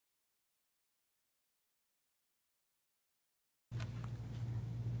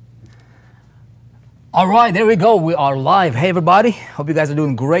All right, there we go. We are live. Hey, everybody. Hope you guys are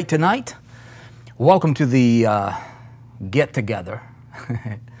doing great tonight. Welcome to the get-together.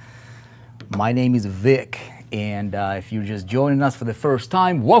 My name is Vic, and if you're just joining us for the first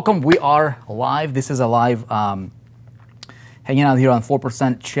time, welcome. We are live. This is a live hanging out here on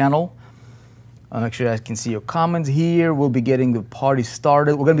 4% channel. I'll make sure you guys can see your comments here. We'll be getting the party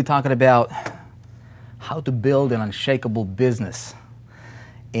started. We're going to be talking about how to build an unshakable business.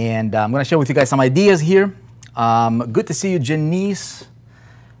 And I'm going to share with you guys some ideas here. Good to see you, Janice.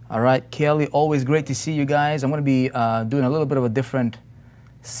 All right, Kelly, always great to see you guys. I'm going to be doing a little bit of a different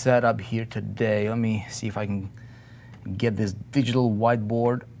setup here today. Let me see if I can get this digital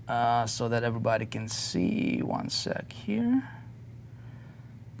whiteboard so that everybody can see. One sec here.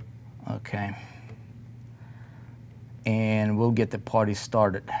 Okay. And we'll get the party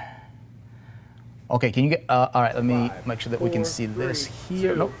started. Okay, can you get, all right, let me make sure that we can see this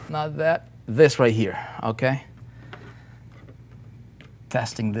here. Nope, not that. This right here, okay?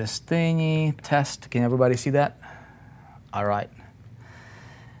 Testing this thingy, test. Can everybody see that? All right.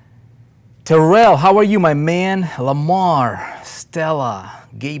 Terrell, how are you, my man? Lamar, Stella,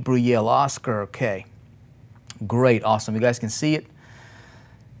 Gabriel, Oscar, okay. Great, awesome. You guys can see it.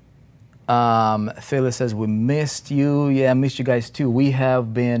 Phyllis says we missed you. Yeah, I missed you guys too. We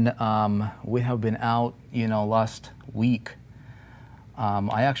have been out, you know, last week.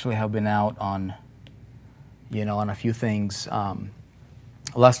 I actually have been out on, you know, on a few things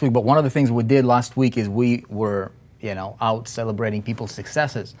last week. But one of the things we did last week is we were, you know, out celebrating people's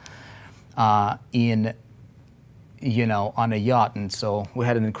successes in, you know, on a yacht, and so we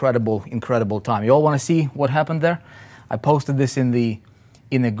had an incredible time. You all want to see what happened there? I posted this in the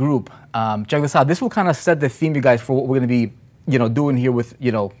group. Check this out. This will kind of set the theme, you guys, for what we're going to be, you know, doing here with, you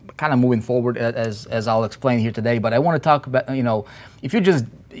know, kind of moving forward as I'll explain here today. But I want to talk about, you know, if you're just,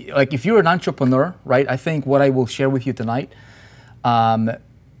 like, if you're an entrepreneur, right, I think what I will share with you tonight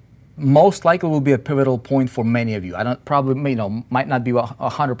most likely will be a pivotal point for many of you. I don't probably, you know, might not be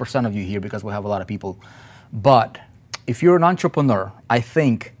 100% of you here because we have a lot of people. But if you're an entrepreneur, I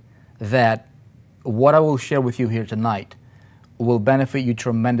think that what I will share with you here tonight will benefit you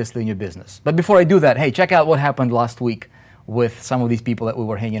tremendously in your business. But before I do that, hey, check out what happened last week with some of these people that we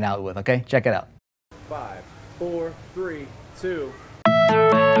were hanging out with, okay? Check it out. 5, 4, 3, 2.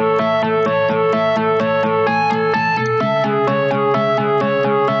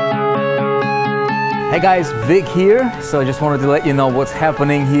 Hey guys, Vic here. So I just wanted to let you know what's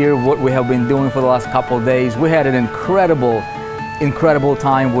happening here, what we have been doing for the last couple of days. We had an incredible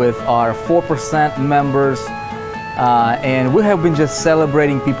time with our 4% members. And we have been just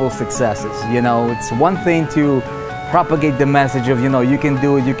celebrating people's successes. You know, it's one thing to propagate the message of, you know, you can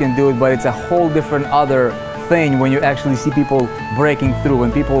do it, but it's a whole different other thing when you actually see people breaking through,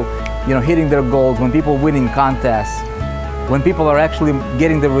 when people, you know, hitting their goals, when people winning contests, when people are actually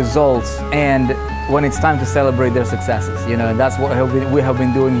getting the results, and when it's time to celebrate their successes, you know, and that's what we have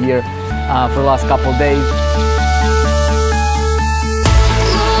been doing here for the last couple of days.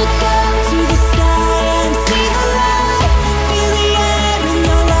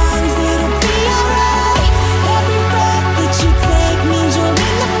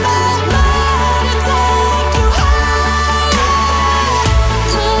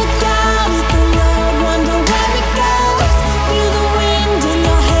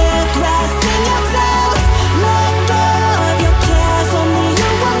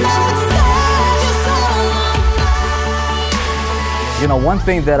 You know, one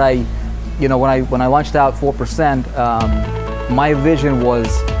thing that I, you know, when I launched out 4%, my vision was,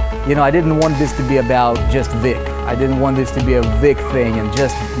 you know, I didn't want this to be about just Vic. I didn't want this to be a Vic thing and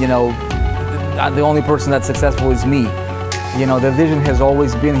just, you know, the only person that's successful is me. You know, the vision has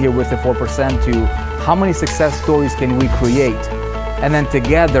always been here with the 4% to how many success stories can we create? And then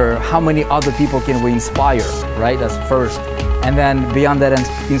together, how many other people can we inspire, right? That's first. And then beyond that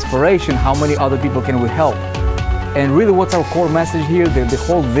inspiration, how many other people can we help? And really, what's our core message here? The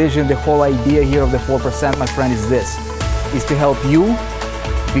whole vision, the whole idea here of the 4%, my friend, is this, is to help you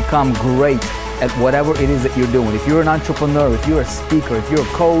become great at whatever it is that you're doing. If you're an entrepreneur, if you're a speaker, if you're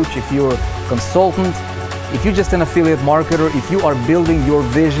a coach, if you're a consultant, if you're just an affiliate marketer, if you are building your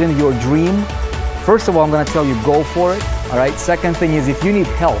vision, your dream, first of all, I'm gonna tell you, go for it, all right? Second thing is, if you need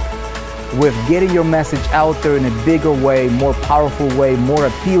help with getting your message out there in a bigger way, more powerful way, more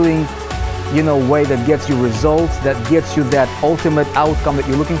appealing, you know, way that gets you results, that gets you that ultimate outcome that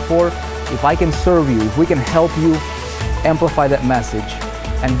you're looking for, if I can serve you, if we can help you amplify that message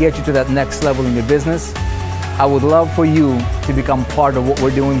and get you to that next level in your business, I would love for you to become part of what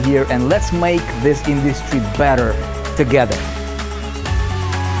we're doing here, and let's make this industry better together.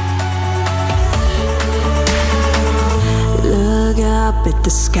 up at the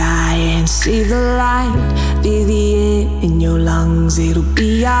sky and see the light. Feel the air in your lungs, it'll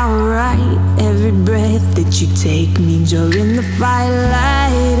be alright. Every breath that you take means you're in the fight.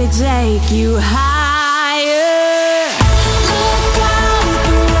 Light to take you higher. Look out at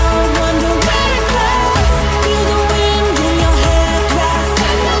the road, wonder where it goes. Feel the wind in your hair, glass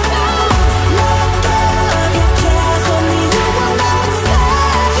in your toes. Let go of your cares, only you will know.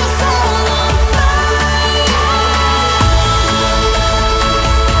 Set your soul on fire.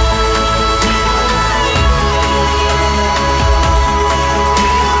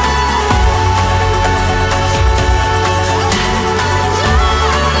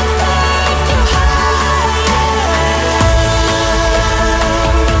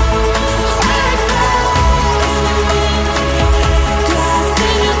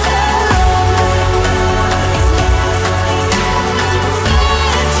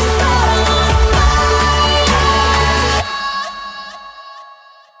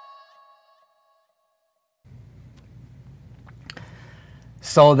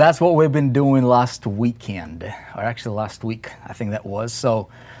 So that's what we've been doing last weekend, or actually last week, I think that was. So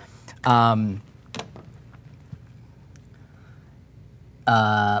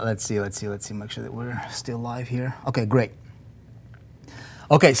let's see, make sure that we're still live here. Okay, great.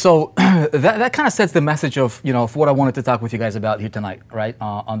 Okay, so that kind of sets the message of, of what I wanted to talk with you guys about here tonight, right,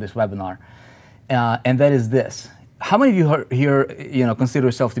 on this webinar. And that is this. How many of you are here, consider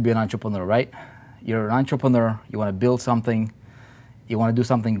yourself to be an entrepreneur, right? You're an entrepreneur, you want to build something, you want to do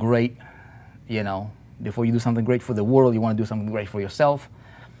something great, before you do something great for the world, you want to do something great for yourself,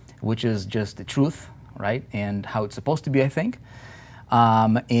 which is just the truth, right? And how it's supposed to be, I think.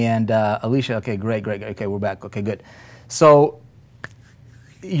 Alicia, okay, great, okay, we're back, okay, good. So,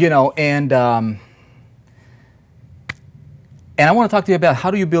 and I want to talk to you about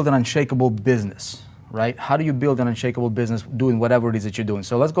how do you build an unshakable business, right? How do you build an unshakable business doing whatever it is that you're doing?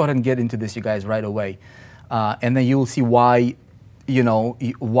 So let's go ahead and get into this, you guys, right away. And then you will see why,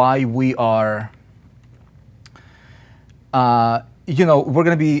 why we are, we're going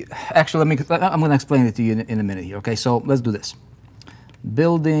to be, actually, I'm going to explain it to you in a minute here, okay? So let's do this.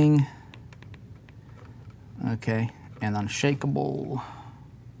 Building, okay, an unshakable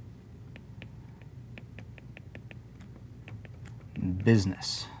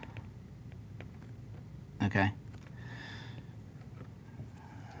business, okay?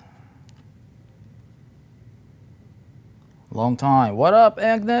 Long time. What up,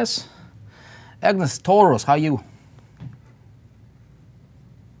 Agnes? Agnes Toros, how you?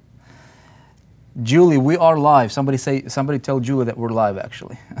 Julie, we are live. Somebody tell Julie that we're live,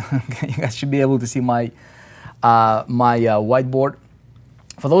 actually. Okay, you guys should be able to see my whiteboard.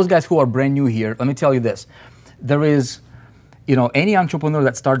 For those guys who are brand new here, let me tell you this. There is, any entrepreneur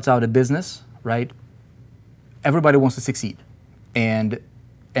that starts out a business, right? Everybody wants to succeed. And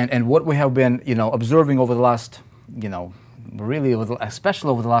what we have been, observing over the last, really, especially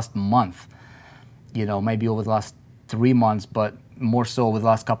over the last month, maybe over the last 3 months, but more so over the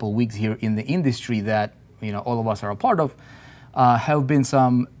last couple of weeks here in the industry that, all of us are a part of, have been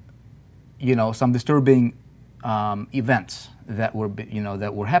some disturbing events that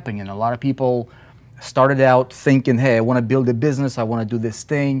were happening. And a lot of people started out thinking, hey, I want to build a business, I want to do this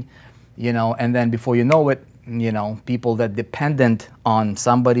thing, and then before you know it, people that dependent on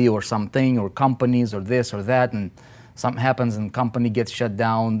somebody or something or companies or this or that, and something happens and company gets shut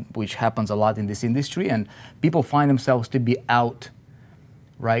down, which happens a lot in this industry, and people find themselves to be out,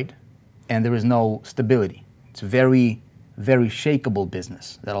 right? And there is no stability. It's a very, very shakeable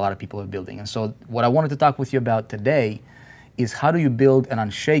business that a lot of people are building. And so what I wanted to talk with you about today is how do you build an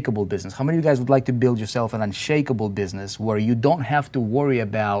unshakable business? How many of you guys would like to build yourself an unshakable business where you don't have to worry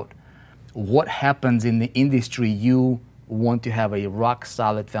about what happens in the industry? You want to have a rock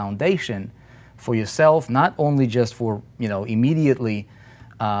solid foundation for yourself, not only just for, immediately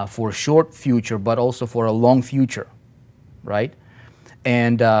for a short future, but also for a long future, right?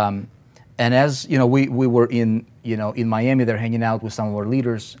 And as, we were in Miami, they're hanging out with some of our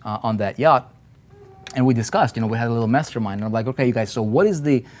leaders on that yacht, and we discussed, we had a little mastermind, and I'm like, okay, you guys, so what is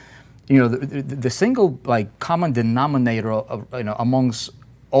the, the single, common denominator of, amongst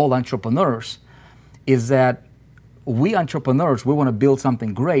all entrepreneurs is that we entrepreneurs, we want to build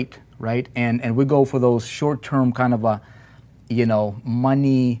something great, right? And we go for those short-term kind of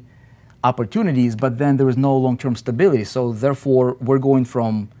money opportunities, but then there is no long-term stability. So therefore, we're going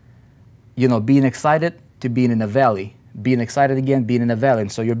from, being excited to being in a valley, being excited again, being in a valley.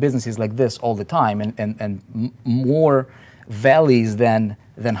 And so your business is like this all the time, and more valleys than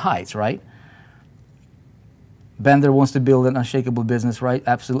heights, right? Bender wants to build an unshakable business, right?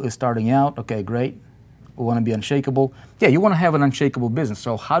 Absolutely, starting out. Okay, great. We want to be unshakable. Yeah, you want to have an unshakable business.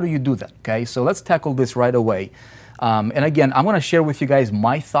 So how do you do that? Okay, so let's tackle this right away. And again, I'm going to share with you guys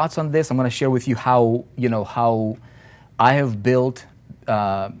my thoughts on this. I'm going to share with you how, how I have built,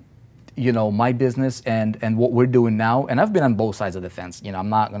 my business and what we're doing now. And I've been on both sides of the fence. I'm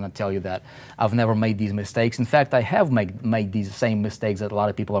not going to tell you that I've never made these mistakes. In fact, I have made these same mistakes that a lot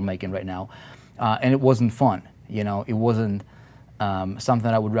of people are making right now. And it wasn't fun. It wasn't something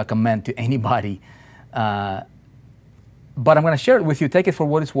I would recommend to anybody. But I'm going to share it with you. Take it for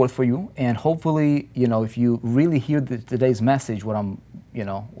what it's worth for you. And hopefully, if you really hear today's message, what I'm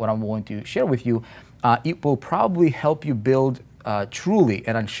going to share with you, it will probably help you build truly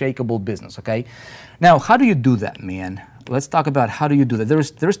an unshakable business. Okay. Now, how do you do that, man? Let's talk about how do you do that.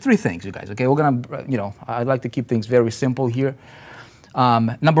 There's three things, you guys. Okay. We're going to, I'd like to keep things very simple here.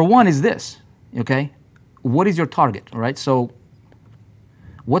 Number one is this. Okay. What is your target? All right. So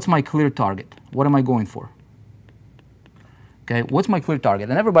what's my clear target? What am I going for? Okay, what's my clear target?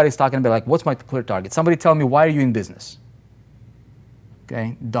 And everybody's talking about like, what's my clear target? Somebody tell me, why are you in business?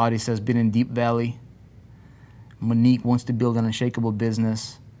 Okay, Dottie says, been in Deep Valley. Monique wants to build an unshakable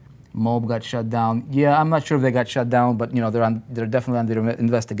business. Mob got shut down. Yeah, I'm not sure if they got shut down, but they're definitely under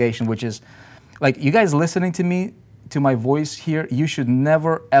investigation, which is, like, you guys listening to me, to my voice here, you should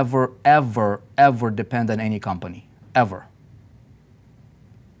never, ever, ever, ever depend on any company, ever.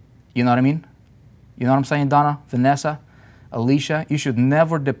 You know what I mean? You know what I'm saying, Donna, Vanessa? Alicia, you should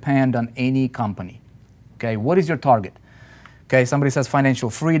never depend on any company. Okay, what is your target? Okay, somebody says financial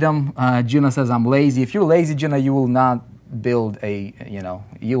freedom. Gina says I'm lazy. If you're lazy, Gina, you will not build a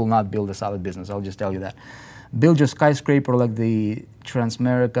solid business. I'll just tell you that. Build your skyscraper like the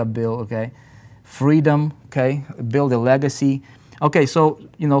Transamerica bill. Okay, freedom. Okay, build a legacy. Okay, so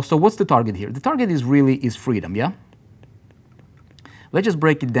so what's the target here? The target is freedom. Yeah. Let's just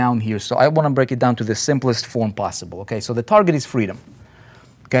break it down here. So I want to break it down to the simplest form possible. Okay, so the target is freedom.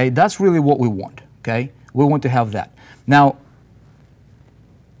 Okay, that's really what we want. Okay, we want to have that. Now,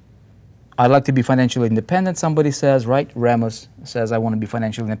 I'd like to be financially independent, somebody says, right? Ramos says, I want to be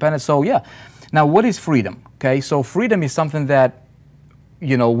financially independent. So yeah, now what is freedom? Okay, so freedom is something that,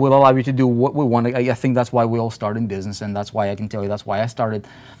 will allow you to do what we want. I think that's why we all start in business, and that's why I can tell you that's why I started,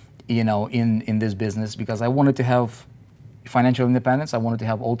 in this business, because I wanted to have financial independence. I wanted to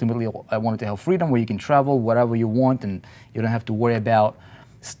have freedom where you can travel whatever you want and you don't have to worry about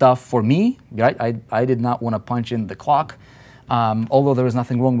stuff. For me, right? I did not want to punch in the clock, although there is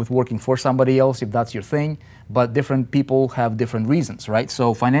nothing wrong with working for somebody else if that's your thing, but different people have different reasons, right?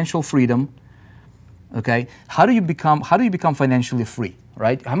 So financial freedom, okay? How do you become financially free,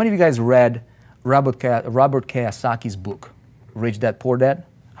 right? How many of you guys read Robert Kiyosaki's book, Rich Dad, Poor Dad?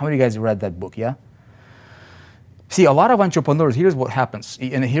 How many of you guys read that book, yeah? See, a lot of entrepreneurs, here's what happens,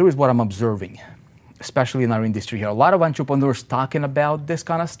 and here is what I'm observing, especially in our industry here. A lot of entrepreneurs talking about this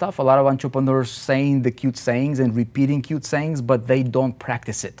kind of stuff, a lot of entrepreneurs saying the cute sayings and repeating cute sayings, but they don't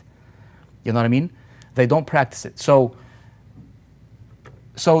practice it. You know what I mean? They don't practice it. So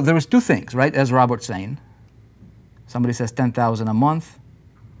there is two things, right, as Robert's saying. Somebody says 10,000 a month.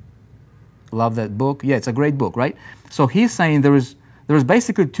 Love that book. Yeah, it's a great book, right? So he's saying there is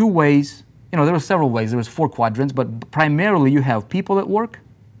basically two ways. There are several ways. There's 4 quadrants, but primarily you have people at work,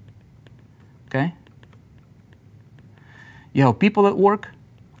 okay? You have people at work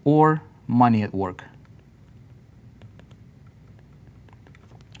or money at work,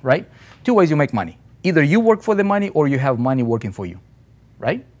 right? 2 ways you make money. Either you work for the money or you have money working for you,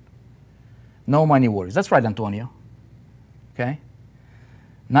 right? No money worries. That's right, Antonio, okay?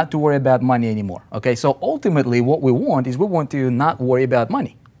 Not to worry about money anymore, okay? So ultimately what we want is we want to not worry about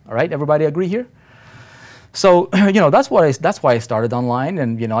money. All right, everybody agree here? So, that's why I started online,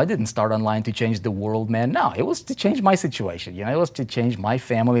 and, I didn't start online to change the world, man. No, it was to change my situation. It was to change my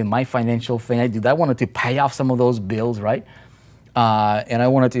family and my financial thing. I wanted to pay off some of those bills, right? And I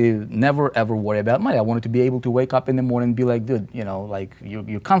wanted to never, ever worry about money. I wanted to be able to wake up in the morning and be like, dude, like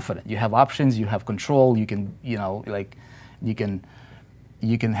you're confident. You have options. You have control. You can, like you can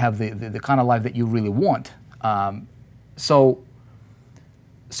have the kind of life that you really want. So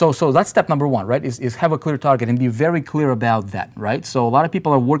that's step number 1, right? Is have a clear target and be very clear about that, right? So a lot of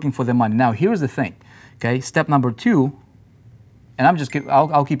people are working for the money. Now, here's the thing, okay? Step number 2, and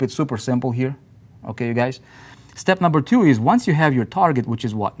I'll keep it super simple here, okay, you guys? Step number 2 is once you have your target, which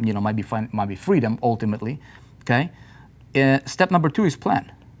is what, might be freedom ultimately, okay? Step number 2 is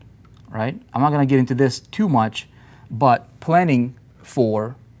plan, right? I'm not gonna get into this too much, but planning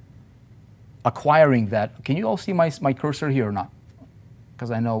for acquiring that. Can you all see my cursor here or not? Because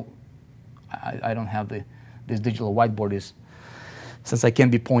I know I don't have this digital whiteboard is since I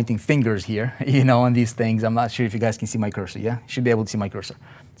can't be pointing fingers here, you know, on these things, I'm not sure if you guys can see my cursor, yeah? You should be able to see my cursor.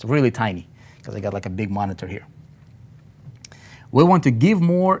 It's really tiny because I got like a big monitor here. We want to give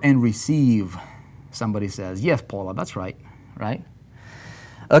more and receive, somebody says. Yes, Paula, that's right, right?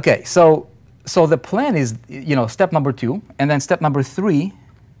 Okay, so the plan is, you know, step number 2, and then step number 3,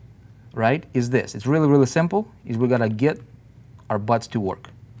 right, is this. It's really, really simple, is we gotta get our butts to work.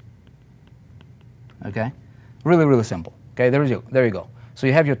 Okay? Really, really simple. Okay, there you go. So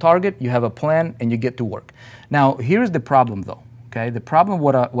you have your target, you have a plan, and you get to work. Now, here's the problem though, okay? The problem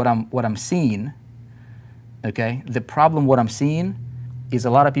what I'm seeing, okay? The problem what I'm seeing is a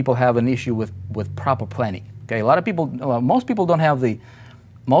lot of people have an issue with proper planning. Okay? A lot of people, most people don't have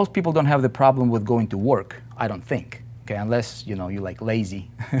the problem with going to work, I don't think. Okay, unless, you know, you're like lazy.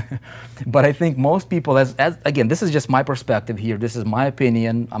 But I think most people, as again, this is just my perspective here. This is my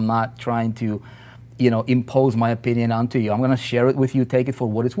opinion. I'm not trying to, you know, impose my opinion onto you. I'm going to share it with you, take it for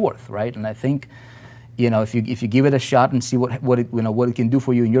what it's worth, right? And I think, you know, if you give it a shot and see what it can do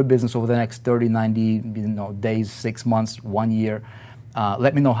for you in your business over the next 30, 90, you know, days, 6 months, 1 year,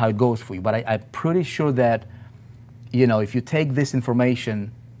 let me know how it goes for you. But I'm pretty sure that, you know, if you take this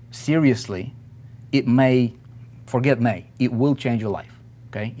information seriously, it may, it will change your life,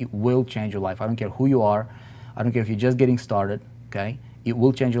 okay? It will change your life. I don't care who you are. I don't care if you're just getting started, okay? It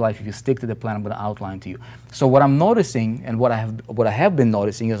will change your life if you stick to the plan I'm going to outline to you. So what I'm noticing, and what I have been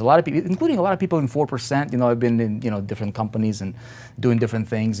noticing, is a lot of people, including a lot of people in 4%, you know, I've been in, you know, different companies and doing different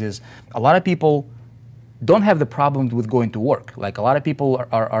things, is a lot of people don't have the problem with going to work. Like, a lot of people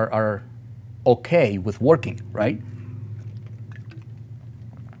are okay with working, right?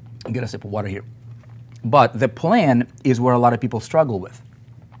 I'll get a sip of water here. But the plan is where a lot of people struggle with.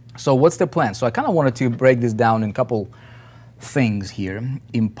 So what's the plan? So I kind of wanted to break this down in a couple things here.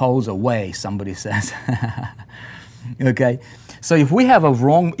 Impose a way, somebody says. Okay, so if we have a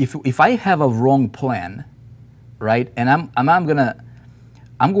wrong, if I have a wrong plan, right, and I'm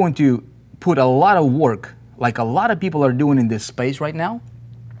going to put a lot of work, like a lot of people are doing in this space right now.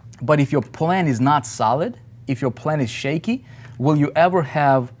 But if your plan is not solid, if your plan is shaky, will you ever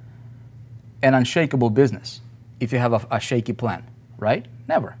have an unshakable business if you have a shaky plan, right?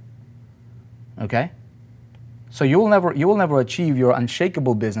 Never. Okay? So you will never achieve your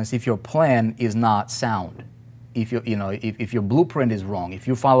unshakable business if your plan is not sound. If if your blueprint is wrong, if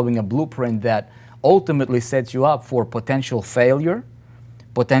you're following a blueprint that ultimately sets you up for potential failure,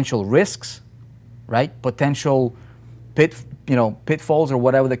 potential risks, right? Potential pitfalls or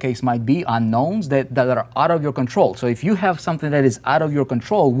whatever the case might be, unknowns that are out of your control. So if you have something that is out of your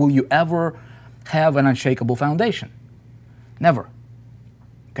control, will you ever have an unshakable foundation? Never.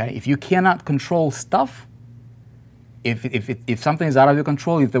 Okay? If you cannot control stuff, if something is out of your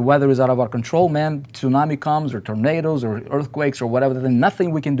control, if the weather is out of our control, man, tsunami comes or tornadoes or earthquakes or whatever, then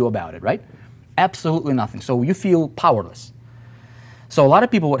nothing we can do about it, right? Absolutely nothing. So you feel powerless. So a lot of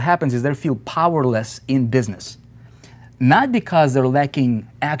people, what happens is they feel powerless in business. Not because they're lacking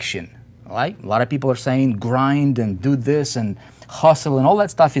action, right? A lot of people are saying grind and do this and hustle, and all that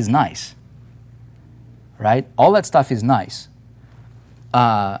stuff is nice, right? All that stuff is nice.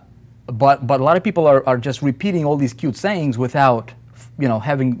 But a lot of people are just repeating all these cute sayings without,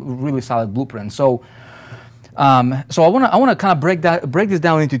 having really solid blueprints. So, so I want to kind of break this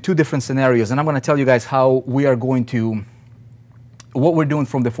down into two different scenarios, and I'm going to tell you guys how we are going to, what we're doing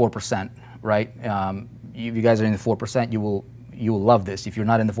from the 4%, right? If you guys are in the 4%, you will love this. If you're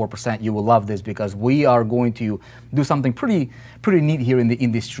not in the 4%, you will love this, because we are going to do something pretty neat here in the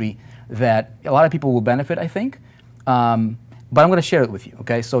industry that a lot of people will benefit, I think. But I'm going to share it with you,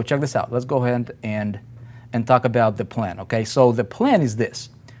 okay? So check this out. Let's go ahead and talk about the plan, okay? So the plan is this.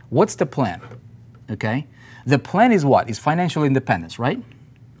 What's the plan, okay? The plan is what? Is financial independence, right?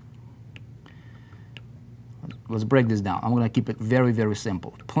 Let's break this down. I'm going to keep it very, very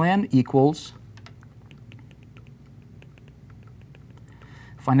simple. Plan equals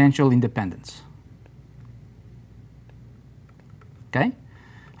financial independence, okay?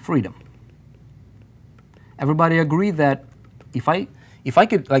 Freedom. Everybody agree that if I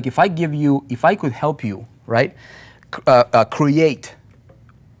could help you, right, create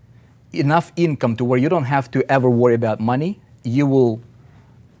enough income to where you don't have to ever worry about money, you will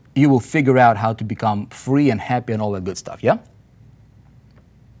figure out how to become free and happy and all that good stuff, yeah?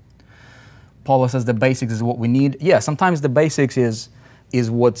 Paula says the basics is what we need. Yeah, sometimes the basics is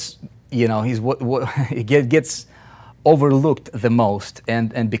what's, what it gets overlooked the most,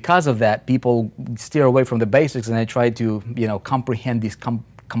 and because of that, people steer away from the basics and they try to, comprehend this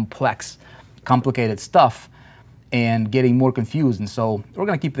complicated stuff and getting more confused. And so we're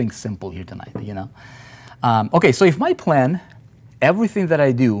going to keep things simple here tonight, Okay, so if my plan everything that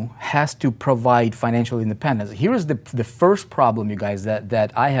I do has to provide financial independence. Here is the first problem, you guys,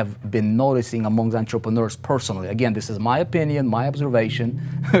 that I have been noticing amongst entrepreneurs personally. Again, this is my opinion, my observation,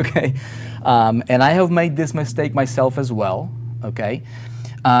 okay? And I have made this mistake myself as well, okay?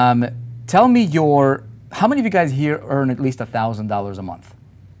 Tell me how many of you guys here earn at least $1,000 a month?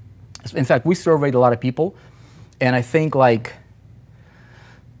 In fact, we surveyed a lot of people, and I think like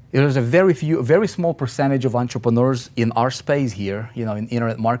there's a very small percentage of entrepreneurs in our space here, you know, in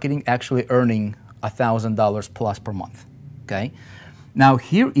internet marketing, actually earning $1,000 plus per month, okay? Now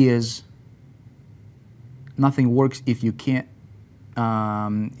here is, nothing works if you can't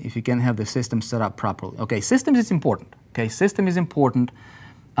have the system set up properly. Okay, systems is important, okay? System is important.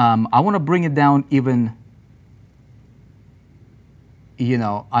 I want to bring it down even, you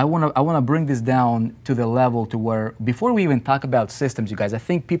know, I want to bring this down to the level to where, before we even talk about systems, you guys, I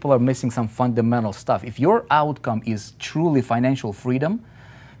think people are missing some fundamental stuff. If your outcome is truly financial freedom,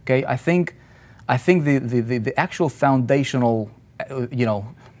 okay, I think the actual foundational, you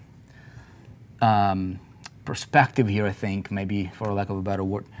know, perspective here, I think, maybe for lack of a better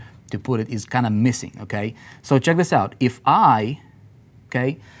word to put it, is kind of missing, okay? So check this out. If I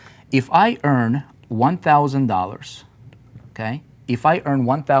earn $1,000, okay? If I earn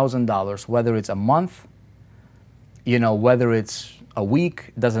 $1,000, whether it's a month, you know, whether it's a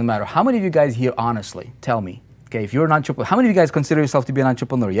week, doesn't matter. How many of you guys here, honestly, tell me, okay, if you're an entrepreneur, how many of you guys consider yourself to be an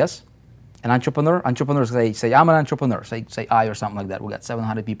entrepreneur? Yes? An entrepreneur? Entrepreneurs say I'm an entrepreneur. Say I or something like that. We got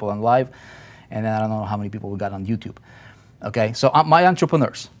 700 people on live, and then I don't know how many people we got on YouTube. Okay, so my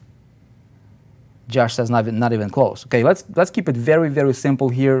entrepreneurs. Josh says not even close. Okay, let's keep it very, very simple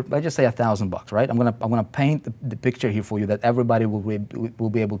here. Let's just say $1,000, right? I'm gonna paint the picture here for you that everybody will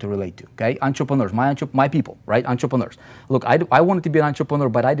be able to relate to. Okay, entrepreneurs, my people, right? Entrepreneurs. Look, I wanted to be an entrepreneur,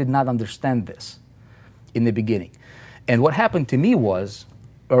 but I did not understand this in the beginning. And what happened to me was,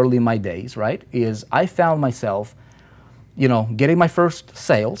 early in my days, right, is I found myself, you know, getting my first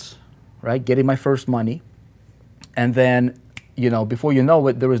sales, right, getting my first money, and then, you know, before you know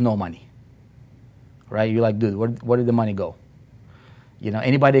it, there is no money. Right? You're like, dude, where did the money go? You know,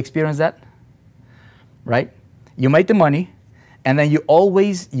 anybody experience that? Right? You make the money, and then you're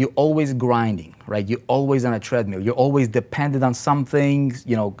always grinding, right? You're always on a treadmill. You're always dependent on something,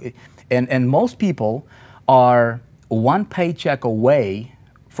 you know, and most people are one paycheck away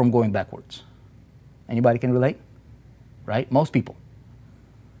from going backwards. Anybody can relate? Right? Most people.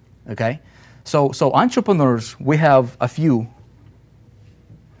 Okay? So entrepreneurs, we have a few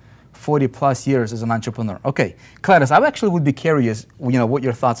 40 plus years as an entrepreneur. Okay, Clarence, I actually would be curious, you know, what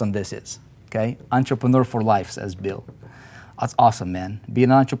your thoughts on this is. Okay, entrepreneur for life, says Bill. That's awesome, man. Being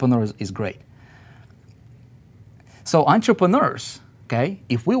an entrepreneur is great. So entrepreneurs, okay,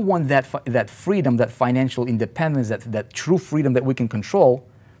 if we want that freedom, that financial independence, that true freedom that we can control,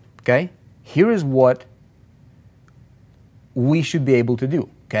 okay, here is what we should be able to do.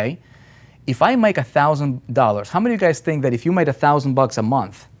 Okay, if I make $1,000, how many of you guys think that if you made $1,000 a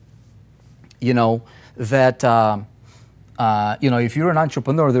month, you know, that, you know, if you're an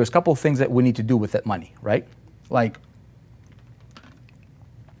entrepreneur, there's a couple of things that we need to do with that money, right? Like,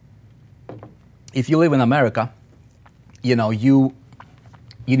 if you live in America, you know, you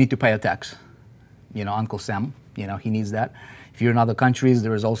need to pay a tax. You know, Uncle Sam, you know, he needs that. If you're in other countries,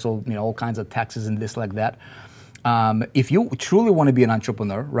 there is also, you know, all kinds of taxes and this like that. If you truly want to be an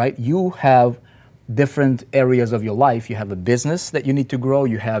entrepreneur, right, you have different areas of your life. You have a business that you need to grow.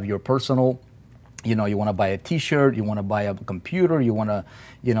 You have your personal, you know, you want to buy a t-shirt, you want to buy a computer, you want to,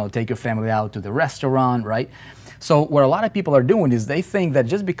 you know, take your family out to the restaurant, right? So what a lot of people are doing is they think that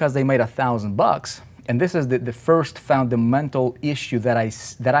just because they made $1,000, and this is the first fundamental issue that I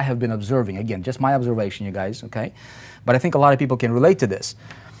have been observing. Again, just my observation, you guys, okay? But I think a lot of people can relate to this,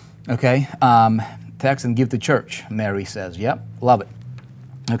 okay? Tax and give to church, Mary says. Yep, love it.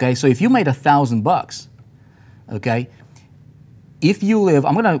 Okay, so if you made $1,000, okay, if you live,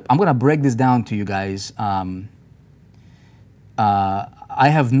 I'm gonna break this down to you guys. I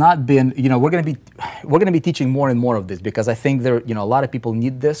have not been, you know, we're gonna be teaching more and more of this because I think there, you know, a lot of people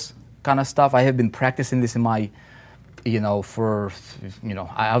need this kind of stuff. I have been practicing this in my, you know,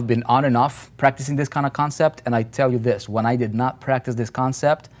 I've been on and off practicing this kind of concept, and I tell you this: when I did not practice this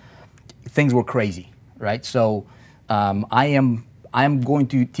concept, things were crazy, right? So I am going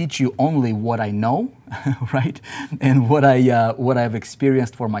to teach you only what I know, right, and what I've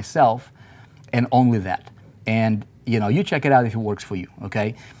experienced for myself, and only that. And you know, you check it out if it works for you,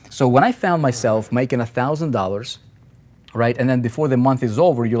 okay? So when I found myself making $1,000, right, and then before the month is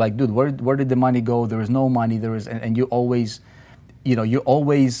over, you're like, dude, where did the money go? There is no money. And you always, you're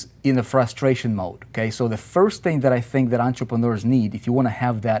always in a frustration mode, okay? So the first thing that I think that entrepreneurs need, if you want to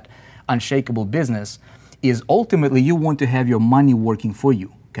have that unshakable business, is ultimately you want to have your money working for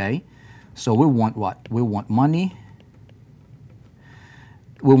you, okay? So we want what? We want money.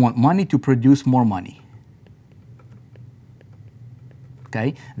 We want money to produce more money.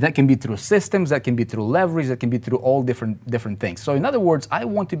 Okay? That can be through systems, that can be through leverage, that can be through all different things. So in other words, I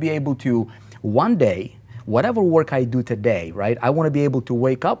want to be able to one day, whatever work I do today, right? I want to be able to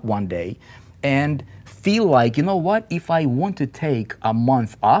wake up one day and feel like, you know what, if I want to take a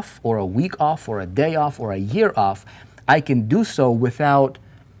month off or a week off or a day off or a year off, I can do so without,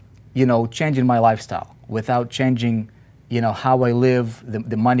 changing my lifestyle, without changing, how I live,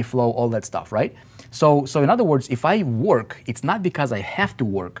 the money flow, all that stuff, right? So in other words, if I work, it's not because I have to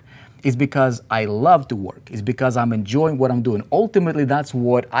work, it's because I love to work, it's because I'm enjoying what I'm doing. Ultimately, that's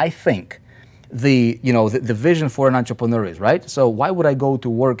what I think the vision for an entrepreneur is, right? So why would I go to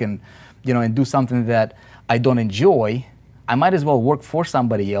work and do something that I don't enjoy? I might as well work for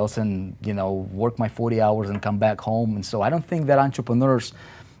somebody else and, work my 40 hours and come back home. And so I don't think that entrepreneurs,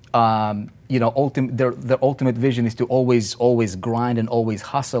 their ultimate vision is to always grind and always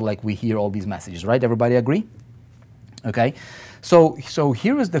hustle, like we hear all these messages, right? Everybody agree? Okay. So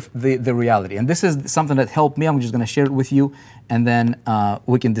here is the reality, and this is something that helped me. I'm just going to share it with you, and then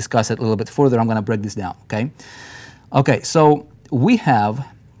we can discuss it a little bit further. I'm going to break this down, okay? Okay, so we have,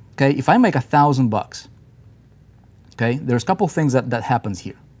 okay, if I make $1,000, okay, there's a couple things that happens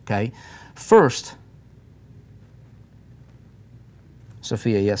here, okay? First,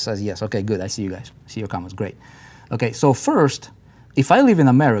 Sophia, yes, says yes. Okay, good. I see you guys. I see your comments. Great. Okay, so first, if I live in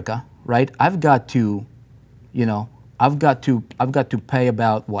America, right, I've got to pay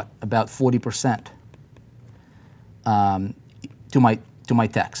about what? About 40% to my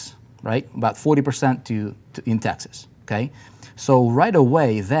tax, right? About 40% in taxes. Okay, so right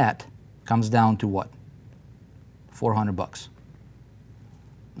away that comes down to what? $400.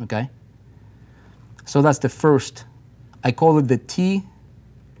 Okay, so that's the first. I call it the TW.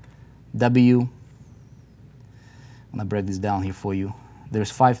 I'm gonna break this down here for you. There's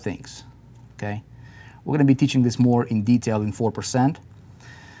 5 things. Okay. We're going to be teaching this more in detail in 4%.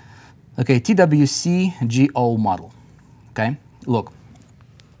 Okay, TWCGO model. Okay, look,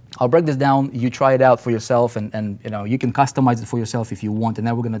 I'll break this down. You try it out for yourself, and you can customize it for yourself if you want. And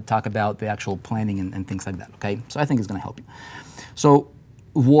then we're going to talk about the actual planning and things like that. Okay, so I think it's going to help you. So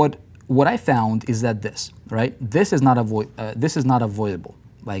what I found is that this is not avoidable.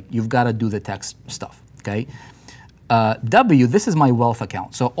 Like, you've got to do the tax stuff. Okay. W, this is my wealth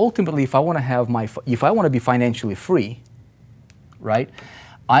account. So ultimately, if I want to be financially free, right,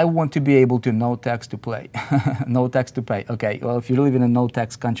 I want to be able to no tax to pay. No tax to pay. Okay, well, if you live in a no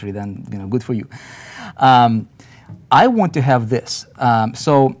tax country, then good for you. I want to have this.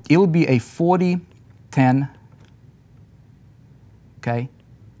 So it will be a 40-10. Okay,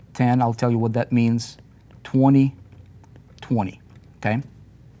 10. I'll tell you what that means. 20-20. Okay.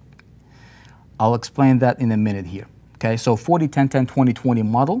 I'll explain that in a minute here. Okay, so 40-10-10-20-20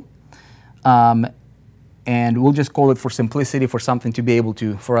 model, and we'll just call it, for simplicity, for us to be able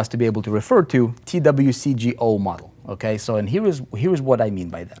to refer to, TWCGO model. Okay, so and here is what I mean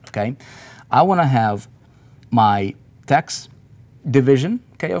by that. Okay, I want to have my tax division,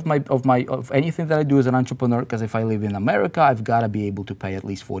 okay, of anything that I do as an entrepreneur, because if I live in America, I've got to be able to pay at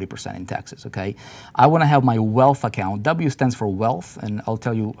least 40% in taxes, okay? I want to have my wealth account. W stands for wealth, and I'll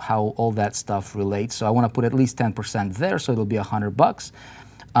tell you how all that stuff relates. So I want to put at least 10% there, so it'll be $100.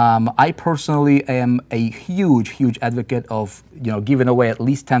 I personally am a huge advocate of giving away at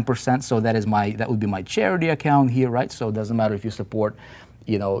least 10%. So that would be my charity account here, right? So it doesn't matter if you support,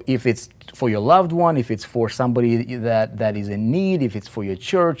 if it's for your loved one, if it's for somebody that is in need, if it's for your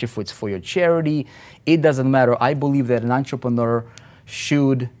church, if it's for your charity, it doesn't matter. I believe that an entrepreneur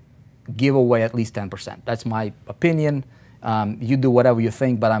should give away at least 10%. That's my opinion. You do whatever you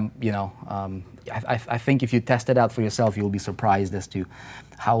think, but I think if you test it out for yourself, you'll be surprised as to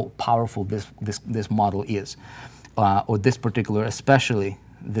how powerful this model is, or especially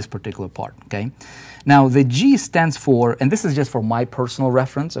this particular part, okay? Now, the G stands for, and this is just for my personal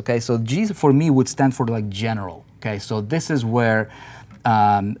reference, okay? So G for me would stand for like general, okay? So this is where,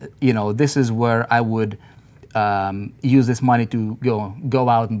 this is where I would use this money to go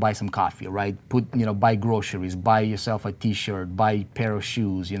out and buy some coffee, right? Buy groceries, buy yourself a T-shirt, buy a pair of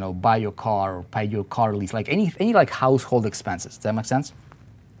shoes, buy your car, or pay your car lease, like any like household expenses. Does that make sense?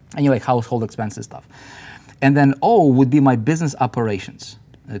 Any like household expenses stuff. And then O would be my business operations,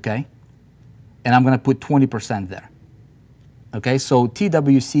 okay? And I'm going to put 20% there. Okay, so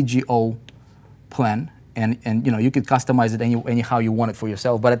TWCGO plan and you know, you could customize it anyhow you want it for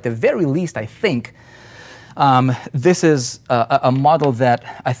yourself. But at the very least, I think this is a model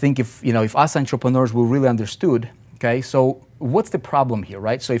that I think if, you know, if us entrepreneurs were really understood, okay, so what's the problem here,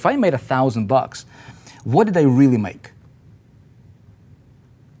 right? So if I made $1,000, what did I really make?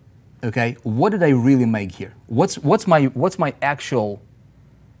 Okay, what did I really make here? What's my actual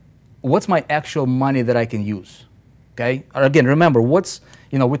money that I can use? Okay, again, remember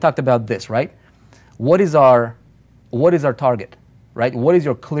you know, we talked about this, right? What is our target, right? What is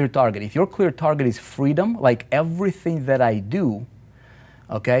your clear target? If your clear target is freedom, like everything that I do,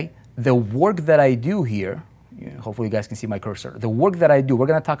 okay, the work that I do here, hopefully you guys can see my cursor. The work that I do, we're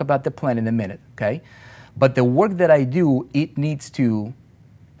going to talk about the plan in a minute, okay? But the work that I do, it needs to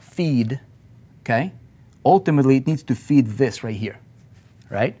feed, okay? Ultimately, it needs to feed this right here,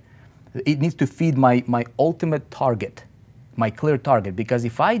 right? It needs to feed my ultimate target, my clear target. Because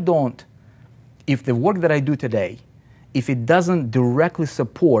if the work that I do today, if it doesn't directly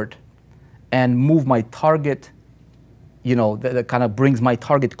support and move my target, you know, that kind of brings my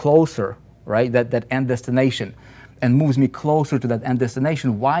target closer, right? That end destination, and moves me closer to that end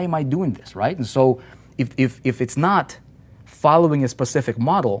destination, why am I doing this, right? And so if it's not following a specific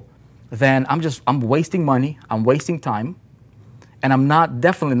model, then I'm wasting money, I'm wasting time, and I'm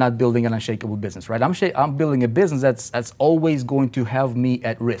definitely not building an unshakable business, right? I'm building a business that's always going to have me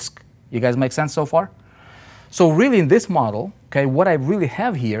at risk. You guys make sense so far? So really in this model, okay, what I really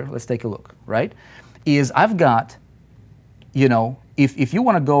have here, let's take a look, right, is I've got, you know, if you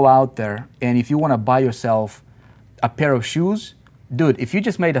want to go out there and if you want to buy yourself a pair of shoes, dude, if you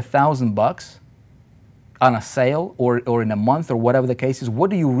just made $1,000 on a sale or in a month or whatever the case is, what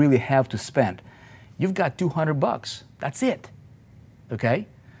do you really have to spend? You've got $200. That's it. Okay?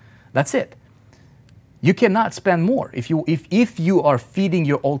 That's it. You cannot spend more if you are feeding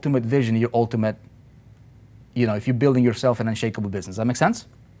your ultimate vision, your ultimate, you know, if you're building yourself an unshakable business. Does that make sense?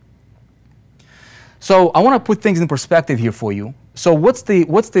 So I want to put things in perspective here for you. So what's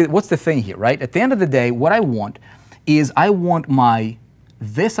the thing here, right? At the end of the day, what I want is I want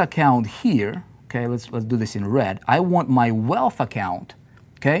this account here. Okay, let's do this in red. I want my wealth account,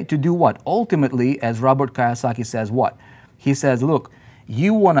 okay, to do what? Ultimately, as Robert Kiyosaki says, what? He says, look,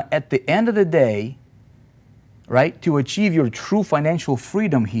 you want to, at the end of the day, right, to achieve your true financial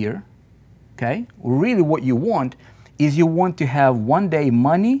freedom here, okay, really what you want is you want to have one day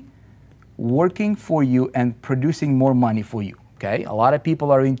money working for you and producing more money for you, okay? A lot of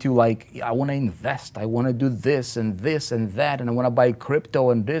people are into like, I want to invest, I want to do this and that, and I want to buy crypto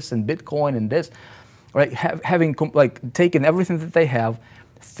and this and Bitcoin and this, right? Having like taken everything that they have,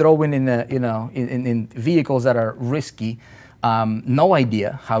 throwing in in vehicles that are risky, no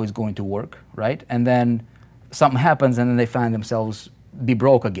idea how it's going to work, right? And then something happens and then they find themselves be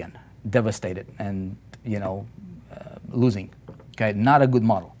broke again, devastated and, you know, losing, okay? Not a good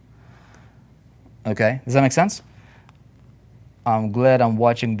model. Okay, does that make sense? I'm glad I'm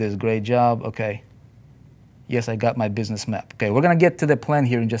watching this. Great job. Okay. Yes, I got my business map. Okay, we're going to get to the plan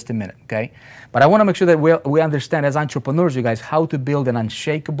here in just a minute, okay? But I want to make sure that we understand as entrepreneurs, you guys, how to build an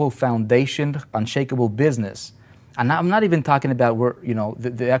unshakable foundation, unshakable business. And I'm not even talking about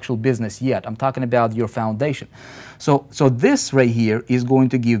the actual business yet. I'm talking about your foundation. So this right here is going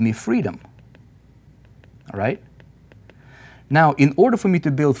to give me freedom, all right? Now, in order for me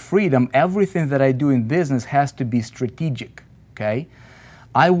to build freedom, everything that I do in business has to be strategic, okay?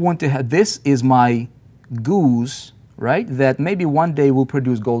 I want to have, this is my goose, right? That maybe one day will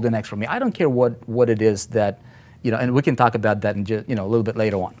produce golden eggs for me. I don't care what it is that, you know, and we can talk about that in just, you know, a little bit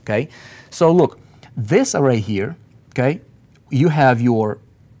later on, okay? So look, this right here, okay, you have your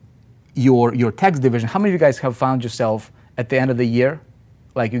tax division. How many of you guys have found yourself at the end of the year,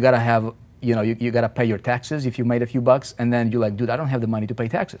 like you gotta have, you know, you got to pay your taxes if you made a few bucks, and then you're like, dude, I don't have the money to pay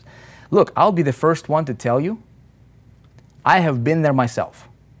taxes. Look, I'll be the first one to tell you, I have been there myself,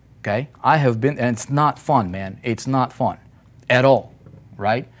 okay? I have been, and it's not fun, man. It's not fun at all,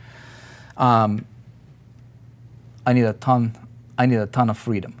 right? I need a ton of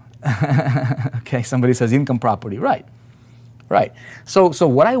freedom. Okay, somebody says income property, right? So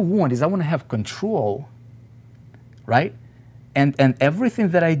what I want is I want to have control, right? And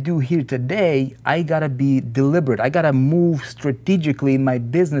everything that I do here today, I gotta be deliberate. I gotta move strategically in my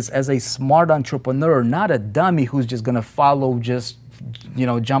business as a smart entrepreneur, not a dummy who's just gonna follow, just, you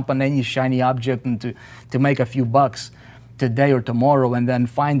know, jump on any shiny object and to make a few bucks today or tomorrow, and then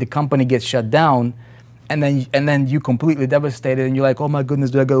find the company gets shut down, and then you completely devastated, and you're like, oh my goodness,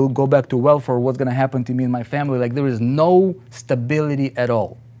 do I go back to welfare? What's gonna happen to me and my family? Like, there is no stability at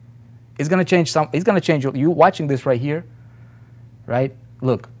all. It's gonna change you watching this right here. Right?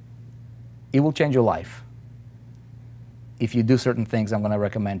 Look, It will change your life if you do certain things I'm going to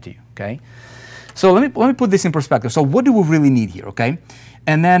recommend to you, okay? So let me put this in perspective. So what do we really need here, okay?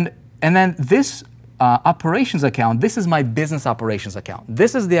 And then this operations account, this is my business operations account.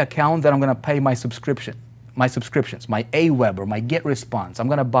 This is the account that I'm going to pay my subscriptions, my AWeber, or my GetResponse. I'm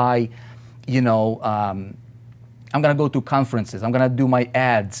going to buy, you know, I'm going to go to conferences. I'm going to do my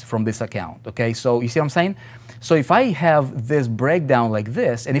ads from this account, okay? So you see what I'm saying? So if I have this breakdown like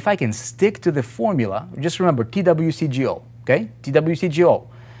this, and if I can stick to the formula, just remember TWCGO, okay? TWCGO.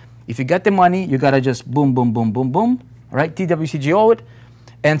 If you got the money, you got to just boom, boom, boom, boom, boom, all right? TWCGO it.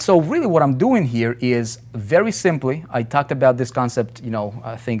 And so really what I'm doing here is very simply, I talked about this concept, you know,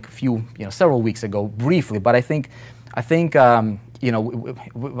 I think several weeks ago briefly, but I think you know,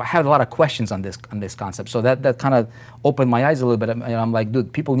 I had a lot of questions on this concept. So that kind of opened my eyes a little bit. And I'm like,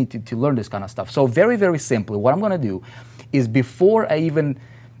 dude, people need to learn this kind of stuff. So very, very simply, what I'm going to do is before I even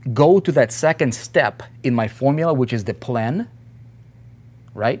go to that second step in my formula, which is the plan,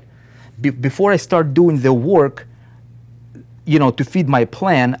 right? Before I start doing the work, you know, to feed my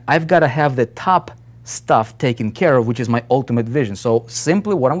plan, I've got to have the top stuff taken care of, which is my ultimate vision. So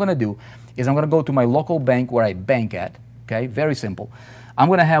simply what I'm going to do is I'm going to go to my local bank where I bank at. Okay, very simple. I'm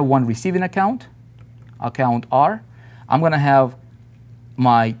going to have one receiving account, account R. I'm going to have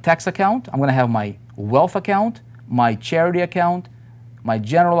my tax account. I'm going to have my wealth account, my charity account, my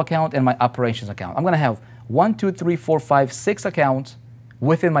general account, and my operations account. I'm going to have 1, 2, 3, 4, 5, 6 accounts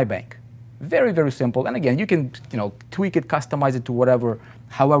within my bank. Very, very simple. And again, you can, you know, tweak it, customize it to whatever,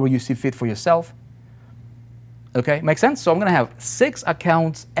 however you see fit for yourself. Okay, makes sense? So I'm going to have 6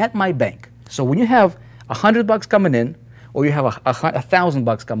 accounts at my bank. So when you have $100 coming in, or you have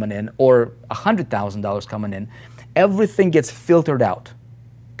 $1,000 coming in, or $100,000 coming in, everything gets filtered out.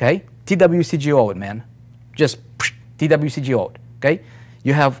 Okay? TWCGO it, man. Just TWCGO it. Okay?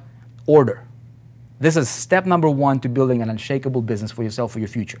 You have order. This is step number 1 to building an unshakable business for yourself, for your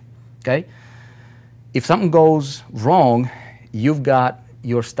future. Okay? If something goes wrong, you've got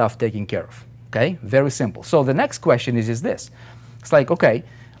your stuff taken care of. Okay? Very simple. So the next question is this. It's like, okay,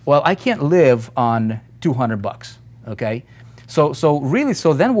 well, I can't live on $200. Okay, so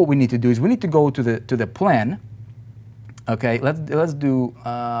then what we need to do is we need to go to the plan. Okay, let's do.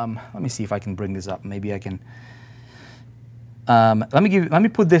 Let me see if I can bring this up. Maybe I can. Let me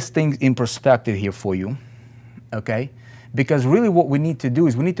put this thing in perspective here for you. Okay, because really what we need to do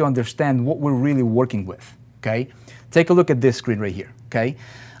is we need to understand what we're really working with. Okay, take a look at this screen right here. Okay,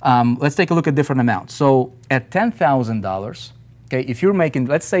 let's take a look at different amounts. So at $10,000, okay, if you're making,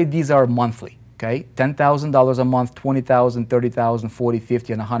 let's say these are monthly. Okay, $10,000 a month, $20,000, $30,000, $40,000, $50,000,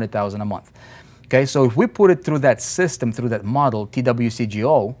 and $100,000 a month. Okay, so if we put it through that system, through that model,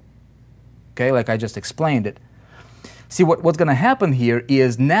 TWCGO, okay, like I just explained it, see what's going to happen here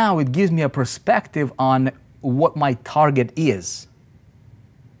is now it gives me a perspective on what my target is.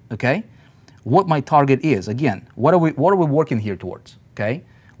 Okay, what my target is. Again, what are we working here towards? Okay,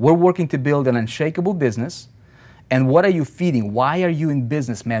 we're working to build an unshakable business. And what are you feeding? Why are you in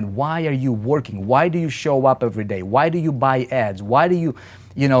business, man? Why are you working? Why do you show up every day? Why do you buy ads? Why do you,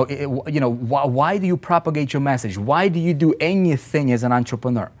 why do you propagate your message? Why do you do anything as an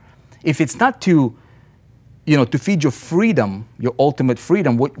entrepreneur? If it's not to, to feed your freedom, your ultimate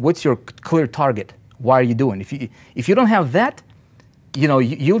freedom, what's your clear target? Why are you doing? If you don't have that,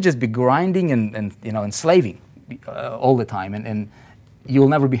 you'll just be grinding and enslaving all the time, and you'll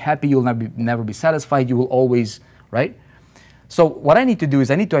never be happy. You'll never be satisfied. You will always. Right? So what I need to do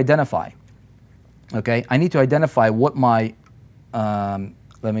is I need to identify, okay? I need to identify what my,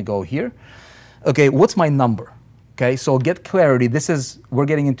 let me go here. Okay, what's my number? Okay, so get clarity. We're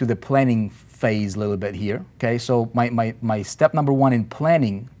getting into the planning phase a little bit here. Okay, so my step number 1 in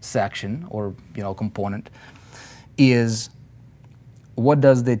planning section or, component is, what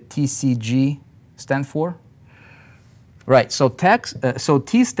does the TCG stand for? Right, so so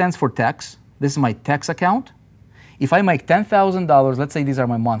T stands for tax. This is my tax account. If I make $10,000, let's say these are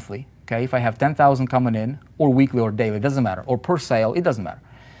my monthly, okay? If I have $10,000 coming in, or weekly or daily, it doesn't matter, or per sale, it doesn't matter.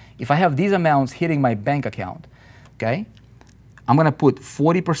 If I have these amounts hitting my bank account, okay, I'm gonna put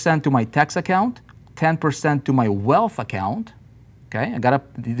 40% to my tax account, 10% to my wealth account, okay?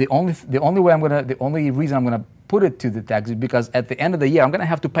 The only reason I'm gonna put it to the tax is because at the end of the year, I'm gonna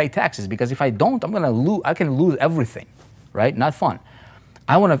have to pay taxes, because if I don't, I can lose everything, right? Not fun.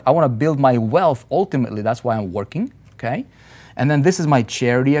 I want to build my wealth ultimately. That's why I'm working, okay? And then this is my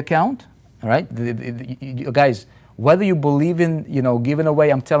charity account, all right? Guys, whether you believe in, giving away,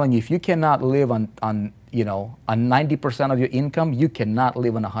 I'm telling you, if you cannot live on 90% of your income, you cannot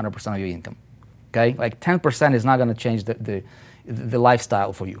live on 100% of your income, okay? Like 10% is not going to change the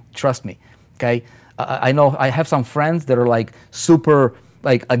lifestyle for you. Trust me. okay? I know I have some friends that are like super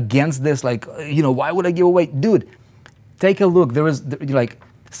like against this, like, you know, why would I give away? Dude, take a look. Like,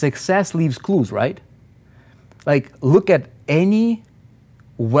 success leaves clues, right? Like, look at any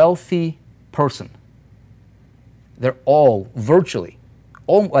wealthy person. They're all virtually,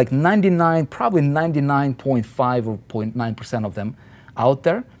 all like 99, probably 99.5 or 0.9% of them out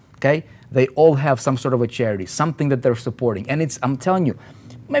there, okay? They all have some sort of a charity, something that they're supporting. And it's, I'm telling you,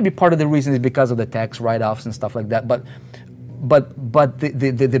 maybe part of the reason is because of the tax write-offs and stuff like that, but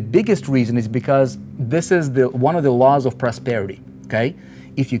the biggest reason is because this is one of the laws of prosperity, okay?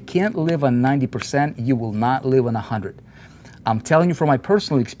 If you can't live on 90%, you will not live on 100. I'm telling you from my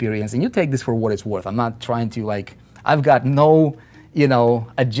personal experience, and you take this for what it's worth. I'm not trying to, like, I've got no, you know,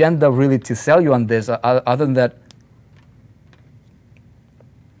 agenda really to sell you on this other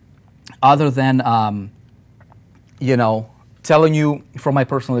than you know, telling you from my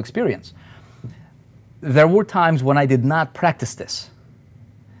personal experience. There were times when I did not practice this.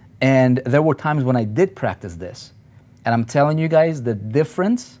 And there were times when I did practice this. And I'm telling you guys, the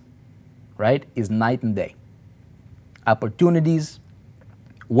difference, right, is night and day. Opportunities,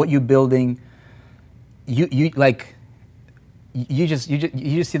 what you're building, you just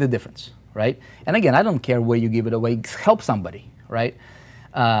see the difference, right? And again, I don't care where you give it away. Help somebody, right?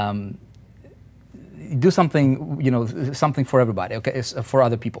 Do something, you know, something for everybody, okay, for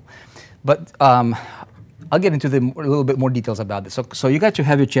other people. But I'll get into a little bit more details about this. So you got to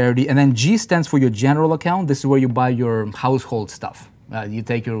have your charity, and then G stands for your general account. This is where you buy your household stuff. You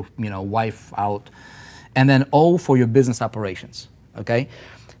take your, you know, wife out, and then O for your business operations. Okay,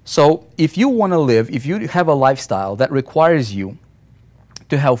 so if you want to live, if you have a lifestyle that requires you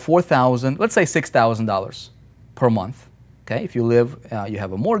to have $4,000, let's say $6,000 per month. Okay, if you live, you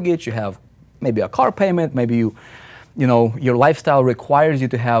have a mortgage, you have maybe a car payment, maybe you know, your lifestyle requires you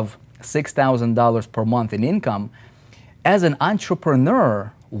to have $6,000 per month in income. As an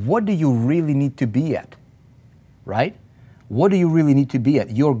entrepreneur, what do you really need to be at, right? What do you really need to be at?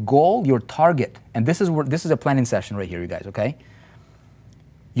 Your goal, your target, and this is a planning session right here, you guys, okay?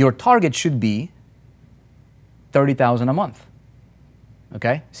 Your target should be $30,000 a month,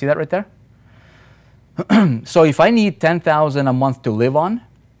 okay? See that right there? So if I need $10,000 a month to live on,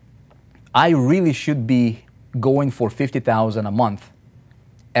 I really should be going for $50,000 a month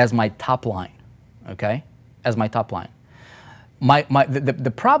as my top line, okay? As my top line.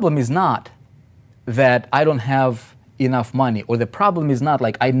 The problem is not that I don't have enough money, or the problem is not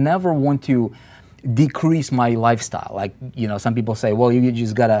like I never want to decrease my lifestyle. Like, you know, some people say, well, you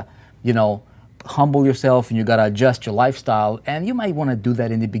just gotta, you know, humble yourself and you gotta adjust your lifestyle, and you might want to do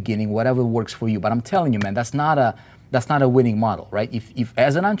that in the beginning, whatever works for you. But I'm telling you, man, that's not a winning model, right? If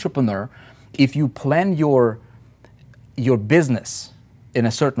as an entrepreneur, if you plan your business in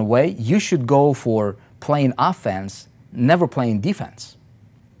a certain way, you should go for playing offense, never playing defense.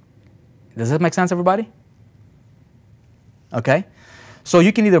 Does that make sense, everybody? Okay? So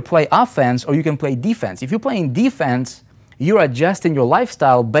you can either play offense or you can play defense. If you're playing defense, you're adjusting your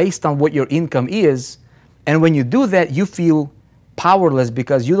lifestyle based on what your income is, and when you do that, you feel powerless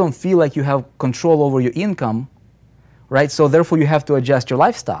because you don't feel like you have control over your income, right? So therefore you have to adjust your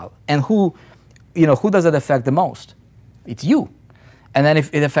lifestyle. And who does it affect the most? It's you. And then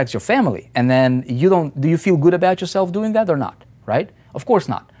if it affects your family, and then do you feel good about yourself doing that or not, right? Of course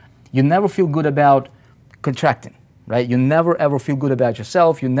not. You never feel good about contracting, right? You never ever feel good about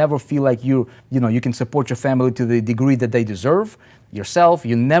yourself. You never feel like you can support your family to the degree that they deserve yourself.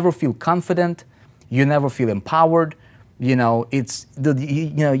 You never feel confident. You never feel empowered. You know,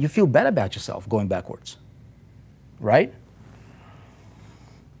 you feel bad about yourself going backwards, right?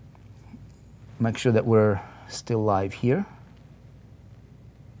 Make sure that we're still live here.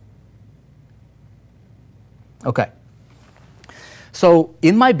 Okay. So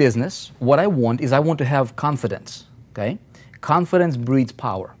in my business, what I want is I want to have confidence, okay? Confidence breeds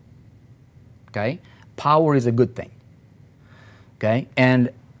power, okay? Power is a good thing, okay?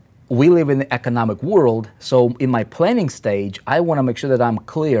 And we live in the economic world, so in my planning stage, I want to make sure that I'm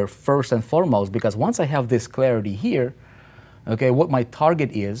clear first and foremost, because once I have this clarity here, okay, what my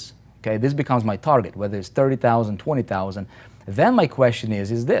target is, okay, this becomes my target, whether it's 30,000, 20,000, then my question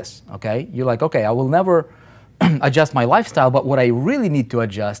is this, okay? You're like, okay, I will never adjust my lifestyle, but what I really need to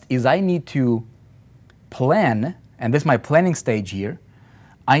adjust is I need to plan, and this is my planning stage here,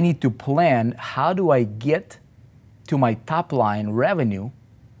 I need to plan how do I get to my top line revenue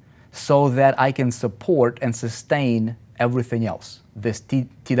so that I can support and sustain everything else, this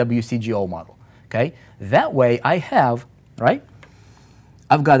TWCGO model, okay? That way I have, right?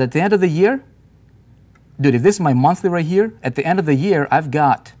 I've got at the end of the year, dude, if this is my monthly right here, at the end of the year, I've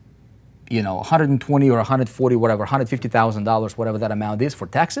got you know, 120 or 140, whatever, $150,000, whatever that amount is for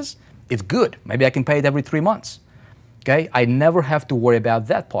taxes, it's good. Maybe I can pay it every 3 months. Okay, I never have to worry about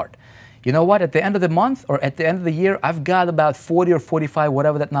that part. You know what? At the end of the month or at the end of the year, I've got about 40 or 45,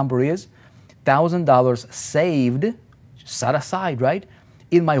 whatever that number is, $1,000 saved, set aside, right,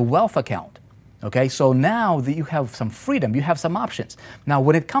 in my wealth account. Okay, so now that you have some freedom, you have some options. Now,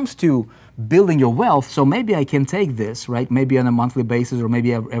 when it comes to building your wealth, so maybe I can take this, right, maybe on a monthly basis or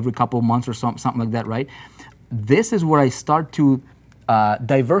maybe every couple of months or something like that, right? This is where I start to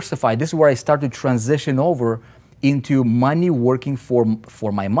diversify. This is where I start to transition over into money working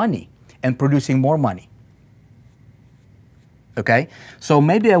for my money and producing more money. Okay, so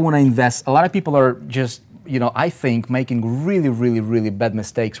maybe I want to invest. A lot of people are just, you know, I think making really, really, really bad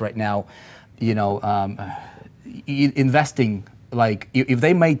mistakes right now. You know, investing, like if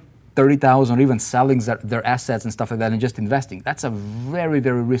they made 30,000 or even selling their assets and stuff like that and just investing, that's a very,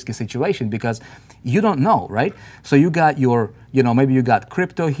 very risky situation because you don't know, right? So you got your, you know, maybe you got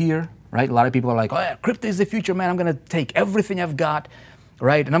crypto here, right? A lot of people are like, oh yeah, crypto is the future, man. I'm going to take everything I've got,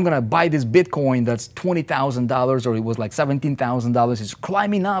 right? And I'm going to buy this Bitcoin that's $20,000 or it was like $17,000. It's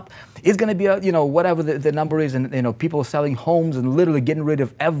climbing up. It's going to be, you know, whatever the number is. And, you know, people are selling homes and literally getting rid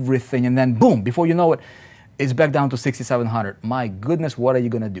of everything. And then boom, before you know it, it's back down to 6,700. My goodness, what are you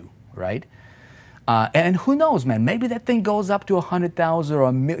going to do, right? And who knows, man? Maybe that thing goes up to 100,000 or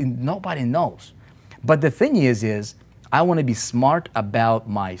a million. Nobody knows. But the thing is I want to be smart about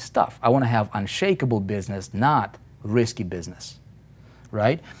my stuff. I want to have unshakable business, not risky business.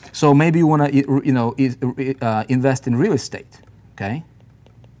 Right? So maybe you want to, you know, invest in real estate, okay?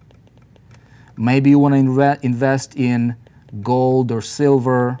 Maybe you want to invest in gold or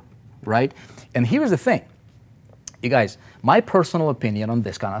silver, right? And here's the thing, you guys, my personal opinion on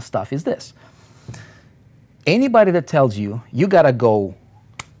this kind of stuff is this. Anybody that tells you you got to go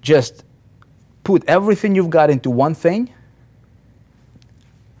just put everything you've got into one thing,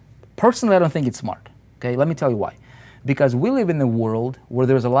 personally, I don't think it's smart, okay? Let me tell you why. Because we live in a world where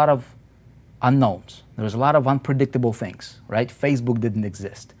there's a lot of unknowns. There's a lot of unpredictable things, right? Facebook didn't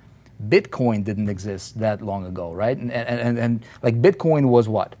exist. Bitcoin didn't exist that long ago, right? And like Bitcoin was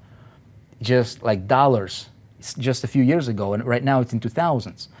what? Just like dollars just a few years ago, and right now it's into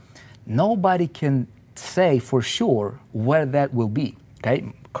thousands. Nobody can say for sure where that will be,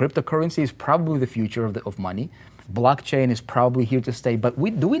 okay? Cryptocurrency is probably the future of money. Blockchain is probably here to stay, but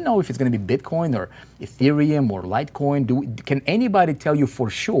do we know if it's going to be Bitcoin or Ethereum or Litecoin? Can anybody tell you for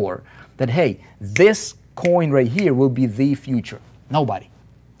sure that, hey, this coin right here will be the future? Nobody.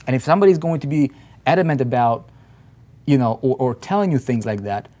 And if somebody's going to be adamant about, you know, or telling you things like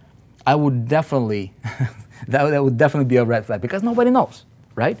that, I would definitely, that would definitely be a red flag because nobody knows,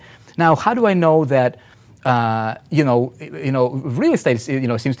 right? Now, how do I know that? You know, real estate, you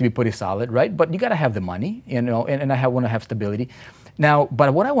know, seems to be pretty solid, right? But you got to have the money, you know, and I want to have stability. Now,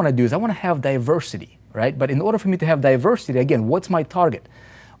 but what I want to do is I want to have diversity, right? But in order for me to have diversity, again, what's my target?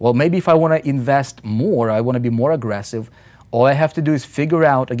 Well, maybe if I want to invest more, I want to be more aggressive. All I have to do is figure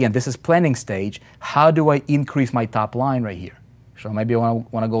out, again, this is planning stage. How do I increase my top line right here? So maybe I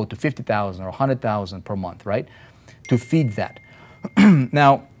want to go to 50,000 or 100,000 per month, right? To feed that.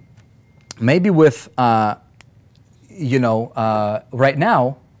 Now, maybe with, you know, right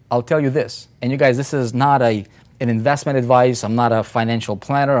now, I'll tell you this. And you guys, this is not an investment advice. I'm not a financial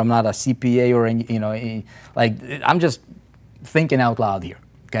planner. I'm not a CPA or, any, you know, like, I'm just thinking out loud here,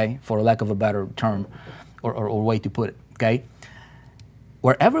 okay, for lack of a better term or way to put it, okay?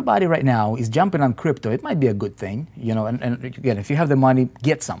 Where everybody right now is jumping on crypto, it might be a good thing, you know, and again, if you have the money,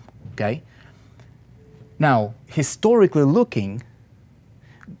 get some, okay? Now, historically looking,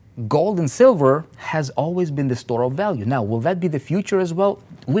 gold and silver has always been the store of value. Now, will that be the future as well?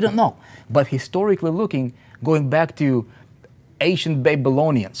 We don't know. But historically looking, going back to ancient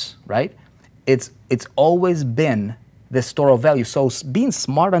Babylonians, right? It's always been the store of value. So being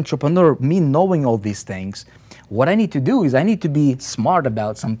smart entrepreneur, me knowing all these things, what I need to do is I need to be smart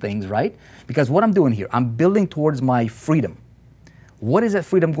about some things, right? Because what I'm doing here, I'm building towards my freedom. What is that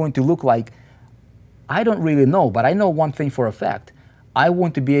freedom going to look like? I don't really know, but I know one thing for a fact. I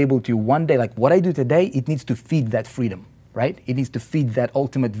want to be able to one day, like what I do today, it needs to feed that freedom, right? It needs to feed that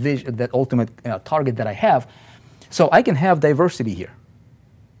ultimate vision, that ultimate target that I have. So I can have diversity here.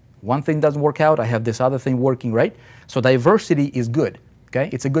 One thing doesn't work out, I have this other thing working, right? So diversity is good, okay?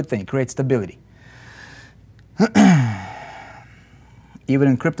 It's a good thing, it creates stability. Even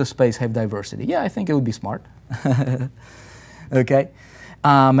in crypto space, have diversity. Yeah, I think it would be smart. Okay?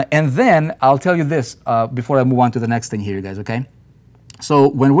 And then I'll tell you this before I move on to the next thing here, guys, okay? So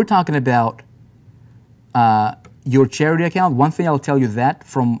when we're talking about your charity account, one thing I'll tell you that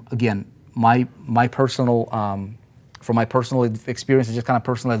from, again, my personal from my personal experience, just kind of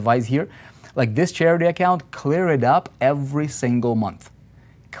personal advice here. Like this charity account, clear it up every single month.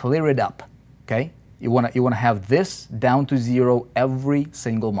 Clear it up, okay? You wanna have this down to zero every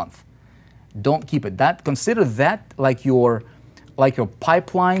single month. Don't keep it. Consider that like your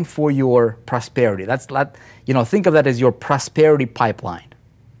pipeline for your prosperity. Think of that as your prosperity pipeline.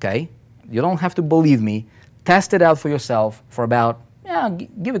 Okay? You don't have to believe me. Test it out for yourself for about,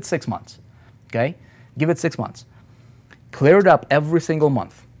 give it 6 months. Okay? Give it 6 months. Clear it up every single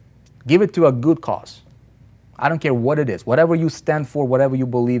month. Give it to a good cause. I don't care what it is. Whatever you stand for, whatever you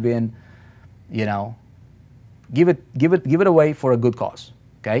believe in, give it away for a good cause.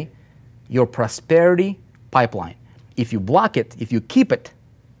 Okay? Your prosperity pipeline. If you block it, if you keep it,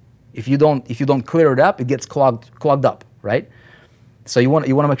 if you don't clear it up, it gets clogged up, right? So you want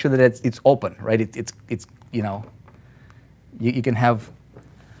to make sure that it's open, right? It's you can have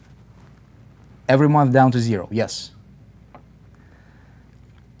every month down to zero. Yes.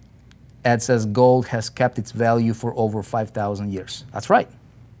 Ed says gold has kept its value for over 5,000 years. That's right.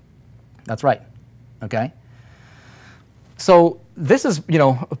 That's right. Okay. So this is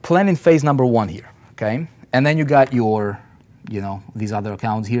planning phase number 1 here. Okay. And then you got your, these other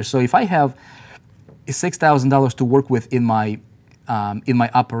accounts here. So if I have $6,000 to work with in my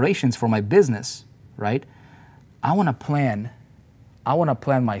operations for my business, right? I want to plan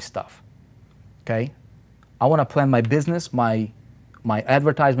my stuff. Okay? I want to plan my business, my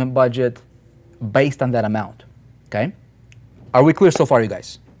advertisement budget based on that amount. Okay? Are we clear so far, you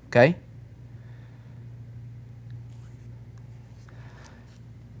guys? Okay?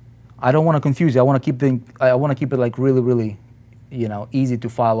 I don't want to confuse you. I want to keep it like really, really, easy to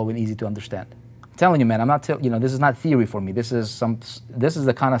follow and easy to understand. I'm telling you, man, I'm not this is not theory for me. This is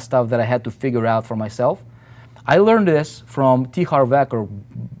the kind of stuff that I had to figure out for myself. I learned this from T. Harv Eker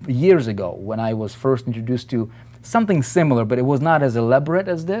years ago when I was first introduced to something similar, but it was not as elaborate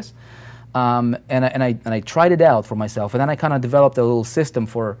as this. And I tried it out for myself, and then I kind of developed a little system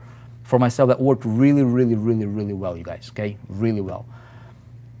for myself that worked really, really, really, really well, you guys. Okay, really well.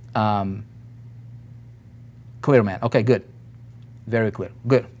 Clear, man. Okay, good. Very clear.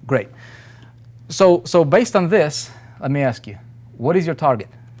 Good. Great. So based on this, let me ask you, what is your target?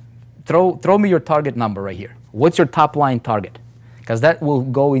 Throw me your target number right here. What's your top line target? Because that will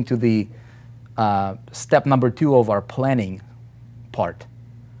go into the step number 2 of our planning part.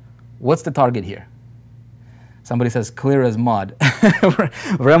 What's the target here? Somebody says clear as mud.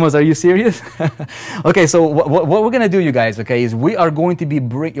 Ramos, are you serious? Okay, so what we're gonna do, you guys, okay, is we are going to be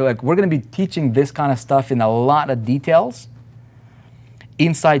we're gonna be teaching this kind of stuff in a lot of details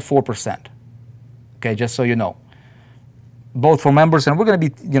inside 4%. Okay, just so you know, both for members, and we're gonna be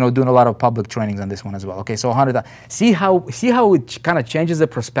doing a lot of public trainings on this one as well. Okay, so 100. See how it kind of changes the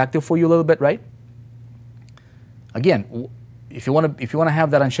perspective for you a little bit, right? Again, if you want to have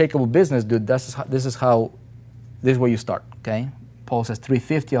that unshakable business, dude, this is where you start, okay? Paul says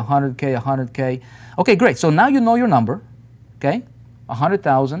 350, 100K, 100K. Okay, great. So now you know your number, okay?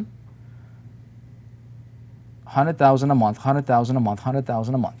 100,000, 100,000 a month, 100,000 a month,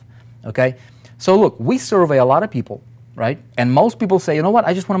 100,000 a month, okay? So look, we survey a lot of people, right? And most people say, you know what?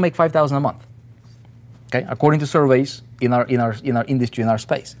 I just want to make 5,000 a month, okay? According to surveys in our industry, in our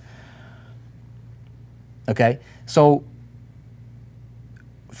space, okay? So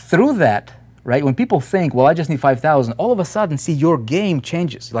through that, right, when people think, well, I just need 5,000, all of a sudden, see, your game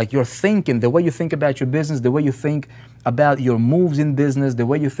changes. Like your thinking, the way you think about your business, the way you think about your moves in business, the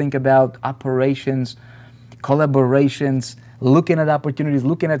way you think about operations, collaborations, looking at opportunities,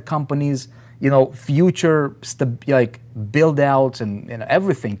 looking at companies, future build outs, and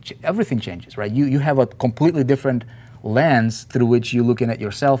everything changes, right? You have a completely different lens through which you're looking at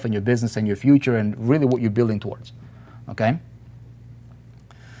yourself and your business and your future and really what you're building towards, okay?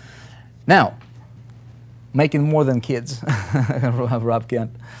 Now, making more than kids, Rob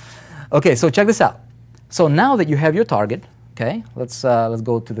Kent. Okay, so check this out. So now that you have your target, okay, let's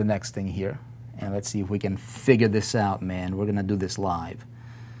go to the next thing here, and let's see if we can figure this out, man. We're gonna do this live,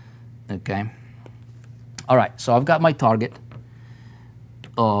 okay? All right, so I've got my target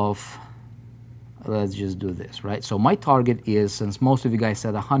of, let's just do this, right? So my target is, since most of you guys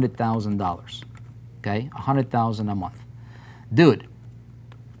said $100,000, okay, $100,000 a month. Dude,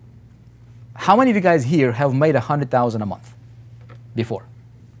 how many of you guys here have made $100,000 a month before?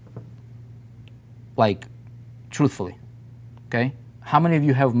 Like, truthfully, okay? How many of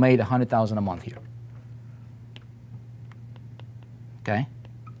you have made $100,000 a month here? Okay?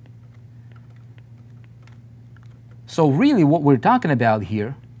 So really what we're talking about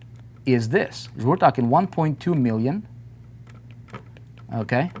here is this. We're talking 1.2 million,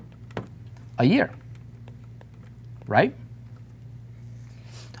 okay? a year, right?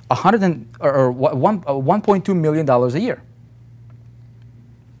 $1.2 million a year.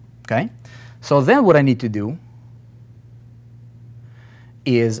 Okay, so then what I need to do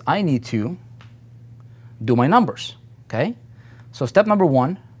is I need to do my numbers. Okay, so step number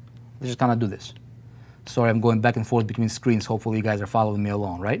one, let's just kind of do this. Sorry, I'm going back and forth between screens. Hopefully you guys are following me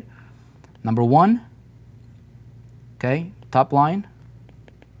along, right? Number one, okay, top line,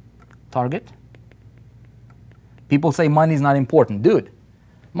 target. People say money is not important. Dude,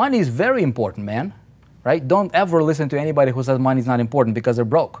 money is very important, man, right? Don't ever listen to anybody who says money is not important because they're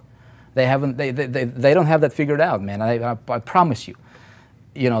broke. They don't have that figured out, man. I promise you.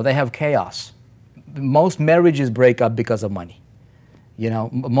 You know, they have chaos. Most marriages break up because of money. You know,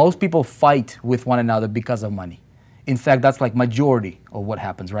 most people fight with one another because of money. In fact, that's like majority of what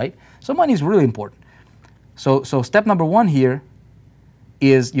happens, right? So money is really important. So step number one here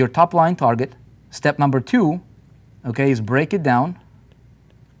is your top line target. Step number two, okay, is break it down.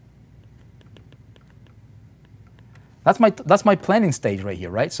 That's my planning stage right here,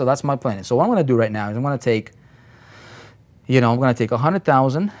 right? So that's my planning. So what I'm going to do right now is I'm going to take, you know, I'm going to take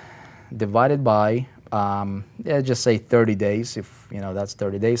 100,000 divided by, yeah, just say 30 days. If you know that's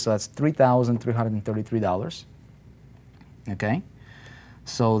 30 days, so that's $3,333. Okay,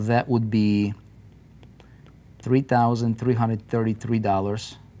 so that would be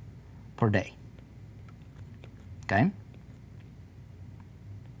 $3,333 per day. Okay,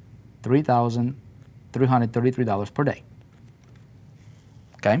 $3,333 per day.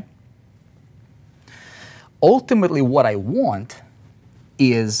 Okay. Ultimately, what I want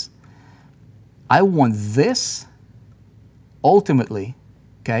is I want this ultimately,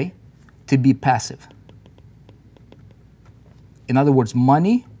 okay, to be passive. In other words,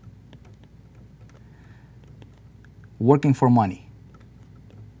 money working for money.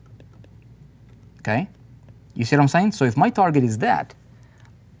 Okay? You see what I'm saying? So if my target is that,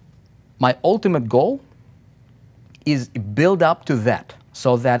 my ultimate goal is build up to that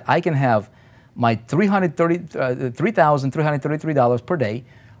so that I can have my $3,333 per day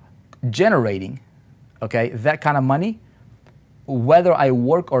generating, okay, that kind of money, whether I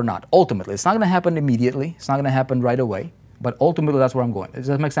work or not. Ultimately, it's not going to happen immediately. It's not going to happen right away. But ultimately, that's where I'm going. Does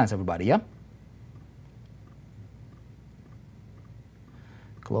that make sense, everybody? Yeah?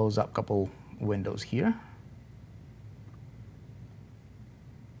 Close up a couple windows here.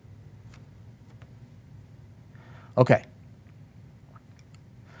 Okay.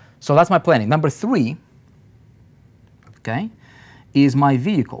 So that's my planning. Number three, okay, is my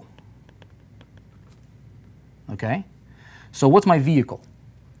vehicle. Okay. So what's my vehicle?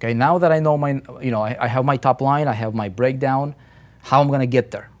 Okay, now that I know my, I have my top line, I have my breakdown, how I'm going to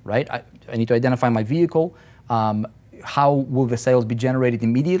get there, right? I need to identify my vehicle. How will the sales be generated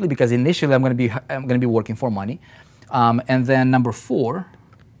immediately? Because initially I'm going to be working for money. And then number four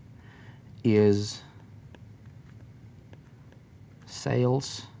is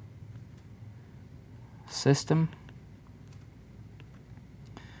sales system,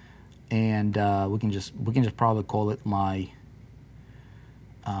 and we can just probably call it my.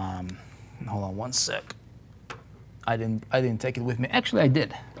 Hold on one sec. I didn't take it with me. Actually, I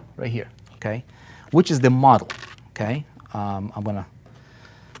did, right here. Okay, which is the model. Okay, I'm gonna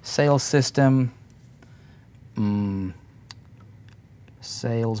sales system,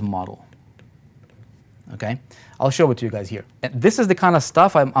 sales model. Okay, I'll show it to you guys here. And this is the kind of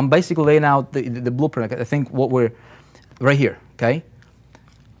stuff I'm basically laying out the blueprint. I think what we're right here. Okay,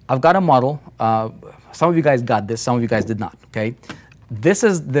 I've got a model. Some of you guys got this. Some of you guys did not. Okay. This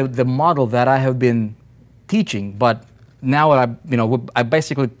is the model that I have been teaching, but now I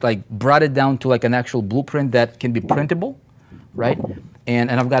basically like brought it down to like an actual blueprint that can be printable, right?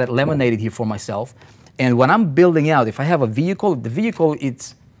 And I've got it laminated here for myself. And when I'm building out, if I have a vehicle, the vehicle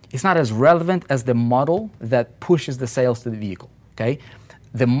it's not as relevant as the model that pushes the sales to the vehicle. Okay,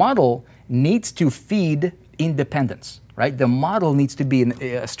 the model needs to feed independence, right? The model needs to be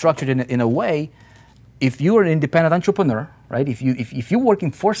structured in a way. If you're an independent entrepreneur, right? If you're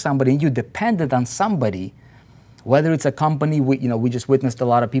working for somebody and you're dependent on somebody, whether it's a company, we just witnessed a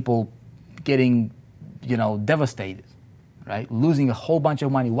lot of people getting, devastated, right? Losing a whole bunch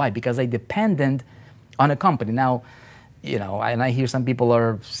of money. Why? Because they're dependent on a company. Now, and I hear some people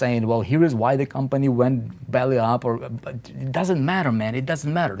are saying, well, here is why the company went belly up, it doesn't matter, man. It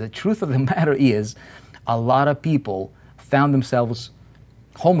doesn't matter. The truth of the matter is a lot of people found themselves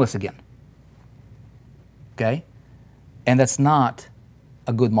homeless again. Okay? And that's not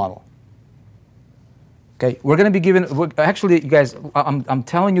a good model. Okay? We're going to be given, actually, you guys, I'm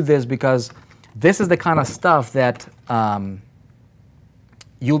telling you this because this is the kind of stuff that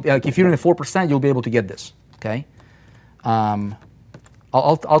you'll like if you're in the 4%, you'll be able to get this. Okay,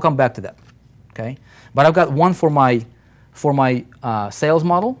 I'll come back to that. Okay, but I've got one for my sales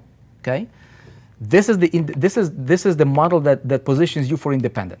model. Okay, this is the model that positions you for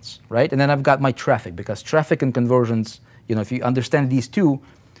independence, right? And then I've got my traffic, because traffic and conversions, you know, if you understand these two,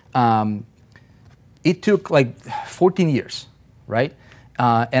 it took like 14 years, right?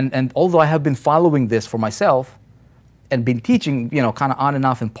 And although I have been following this for myself and been teaching, you know, kind of on and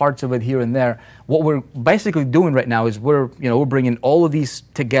off and parts of it here and there, what we're basically doing right now is we're bringing all of these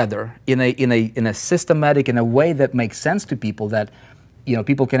together in a systematic, in a way that makes sense to people, that, you know,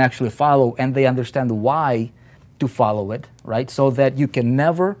 people can actually follow, and they understand why to follow it, right? So that you will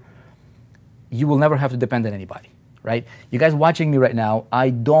never have to depend on anybody, right? You guys watching me right now, I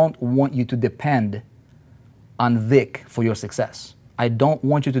don't want you to depend on Vic for your success. I don't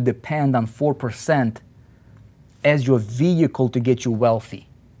want you to depend on 4% as your vehicle to get you wealthy,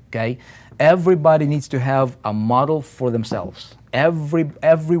 okay? Everybody needs to have a model for themselves.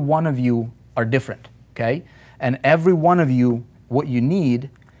 Every one of you are different, okay? And every one of you, what you need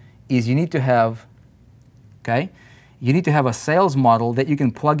is you need to have, okay? You need to have a sales model that you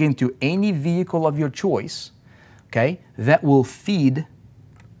can plug into any vehicle of your choice, okay? That will feed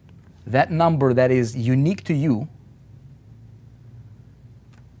that number that is unique to you,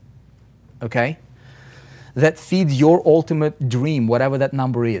 okay? That feeds your ultimate dream, whatever that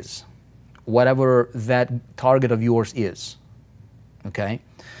number is, whatever that target of yours is, okay?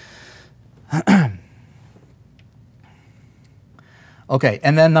 Okay,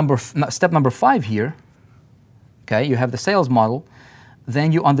 and then step number 5 here, okay, you have the sales model,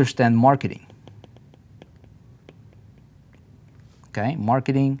 then you understand marketing. Okay,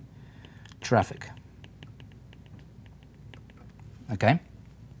 marketing, traffic. Okay?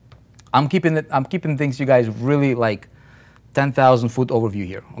 I'm keeping things, you guys, really like 10,000 foot overview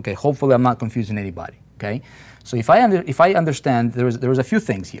here. Okay, hopefully I'm not confusing anybody. Okay, so if I understand, there's a few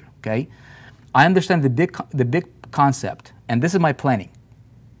things here. Okay, I understand the big concept, and this is my planning.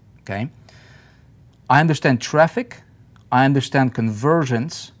 Okay, I understand traffic, I understand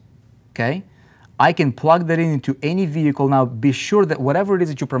conversions. Okay, I can plug that into any vehicle. Now, be sure that whatever it is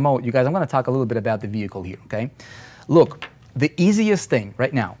that you promote, you guys, I'm going to talk a little bit about the vehicle here. Okay, look, the easiest thing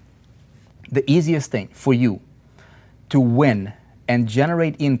right now. The easiest thing for you to win and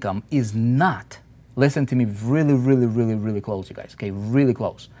generate income is not, listen to me really, really, really, really close, you guys, okay, really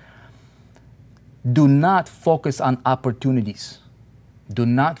close. Do not focus on opportunities. Do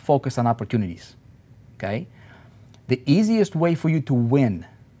not focus on opportunities, okay? The easiest way for you to win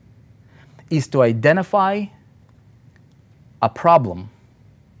is to identify a problem,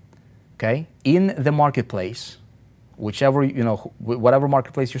 okay, in the marketplace, whichever, you know, whatever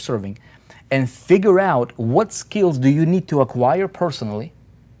marketplace you're serving, and figure out what skills do you need to acquire personally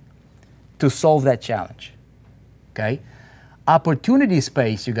to solve that challenge, okay? Opportunity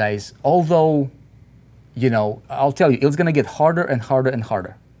space, you guys, although, you know, I'll tell you, it's gonna get harder and harder and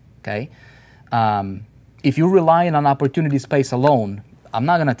harder, okay? If you're relying on opportunity space alone, I'm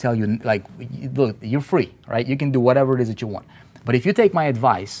not gonna tell you, like, look, you're free, right? You can do whatever it is that you want. But if you take my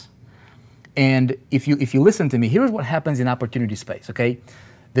advice, and if you listen to me, here's what happens in opportunity space, okay?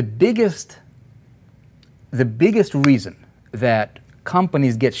 The biggest reason that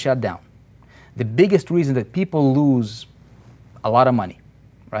companies get shut down, the biggest reason that people lose a lot of money,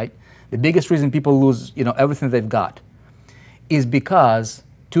 right? The biggest reason people lose, you know, everything they've got is because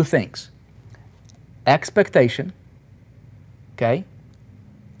two things. Expectation, okay?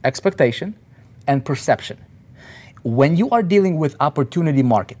 Expectation and perception. When you are dealing with opportunity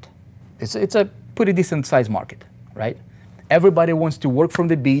market, it's a pretty decent sized market, right? Everybody wants to work from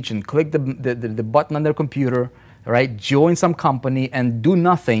the beach and click the button on their computer, right? Join some company and do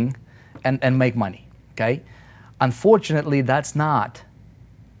nothing and make money, okay? Unfortunately, that's not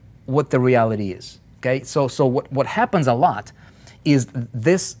what the reality is, okay? So what happens a lot is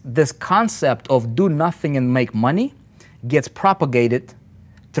this concept of do nothing and make money gets propagated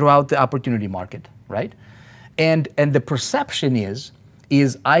throughout the opportunity market, right? And the perception is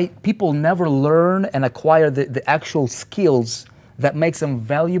people never learn and acquire the actual skills that makes them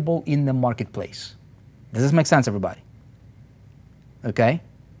valuable in the marketplace. Does this make sense, everybody? Okay?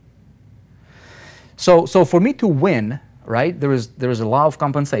 So for me to win, right, there is a law of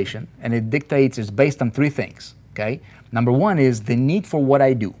compensation, and it dictates, it's based on 3 things, okay? Number 1 is the need for what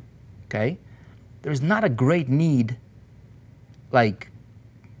I do, okay? There's not a great need, like,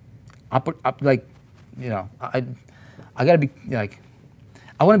 you know, I gotta be, like,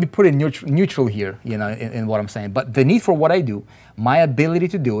 I want to be pretty neutral here, you know, in what I'm saying. But the need for what I do, my ability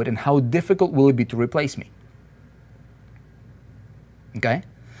to do it, and how difficult will it be to replace me. Okay?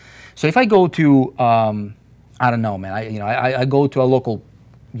 So if I go to, I don't know, man, I go to a local,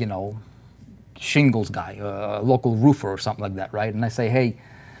 shingles guy, a local roofer or something like that, right? And I say, hey,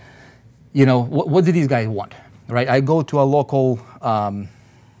 what do these guys want, right? I go to a local,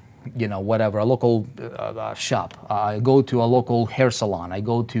 whatever, a local shop. I go to a local hair salon. I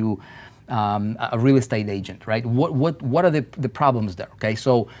go to a real estate agent, right? What are the problems there? Okay,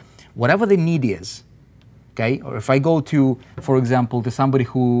 so whatever the need is, okay, or if I go to, for example, to somebody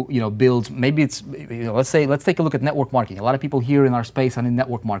who builds, maybe it's let's take a look at network marketing. A lot of people here in our space are in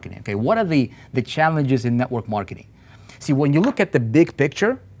network marketing. Okay, what are the challenges in network marketing? See, when you look at the big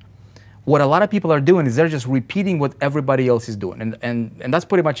picture, what a lot of people are doing is they're just repeating what everybody else is doing, and that's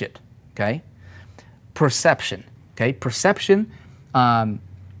pretty much it. Okay, perception. Okay, perception.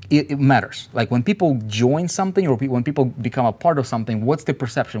 It matters. Like when people join something or when people become a part of something, what's the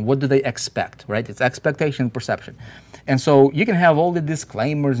perception? What do they expect, right? It's expectation and perception. And so you can have all the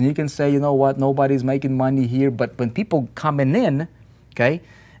disclaimers and you can say, you know what, nobody's making money here. But when people coming in, okay,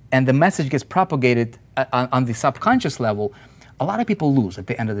 and the message gets propagated on the subconscious level, a lot of people lose at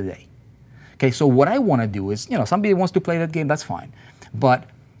the end of the day. Okay, so what I want to do is, somebody wants to play that game, that's fine. But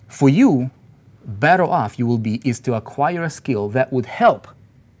for you, better off you will be is to acquire a skill that would help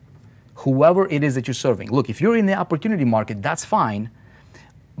whoever it is that you're serving. Look, if you're in the opportunity market, that's fine,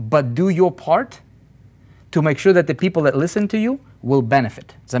 but do your part to make sure that the people that listen to you will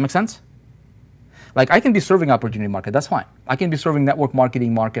benefit. Does that make sense? Like I can be serving opportunity market, that's fine. I can be serving network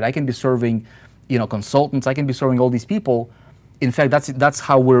marketing market, I can be serving, consultants, I can be serving all these people. In fact, that's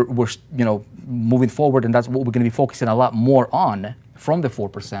how we're moving forward, and that's what we're going to be focusing a lot more on from the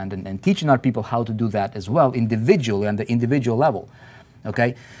 4% and teaching our people how to do that as well individually on the individual level.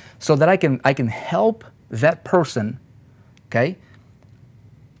 Okay? So that I can help that person, okay?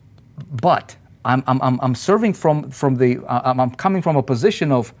 But I'm serving I'm coming from a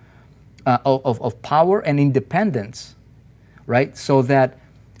position of power and independence, right? So that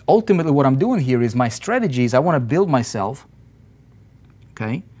ultimately what I'm doing here is my strategy is I want to build myself,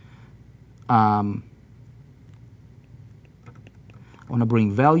 okay? I want to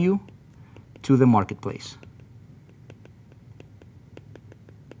bring value to the marketplace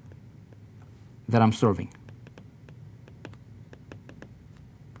that I'm serving.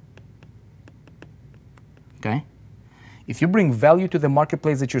 Okay? If you bring value to the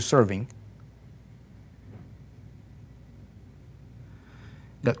marketplace that you're serving,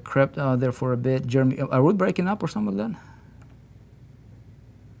 got crept there for a bit. Jeremy, are we breaking up or something like that?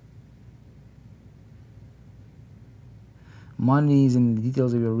 Money is in the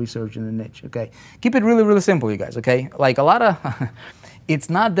details of your research in the niche. Okay, keep it really, really simple, you guys. Okay, like a lot of. It's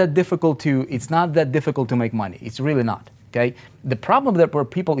not that difficult to make money. It's really not. Okay. The problem that where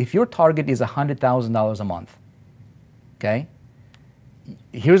people, if your target is $100,000 a month, okay,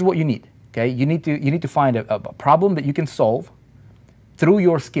 here's what you need. Okay, you need to find a problem that you can solve through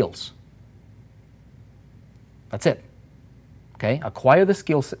your skills. That's it. Okay, acquire the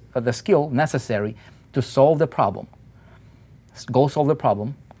skill necessary to solve the problem. Go solve the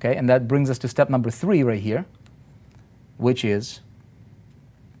problem. Okay, and that brings us to step number 3 right here, which is,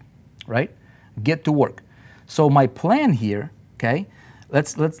 right, get to work. So my plan here, okay,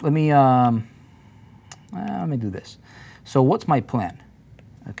 let me do this. So what's my plan?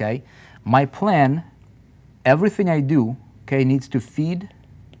 Okay, my plan, everything I do, okay, needs to feed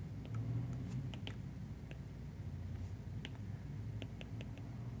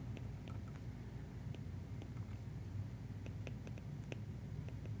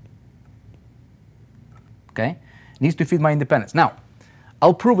okay, needs to feed my independence. Now,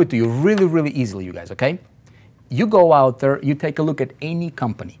 I'll prove it to you really, really easily, you guys, okay? You go out there, you take a look at any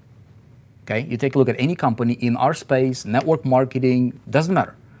company, okay? You take a look at any company in our space, network marketing, doesn't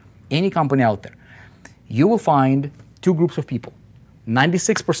matter. Any company out there. You will find 2 groups of people.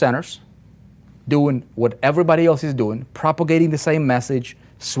 96%ers doing what everybody else is doing, propagating the same message,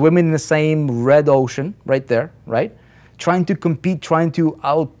 swimming in the same red ocean right there, right? Trying to compete, trying to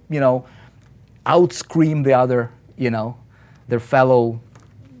out-scream the other, their fellow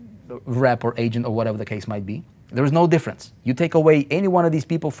rep or agent or whatever the case might be. There is no difference. You take away any one of these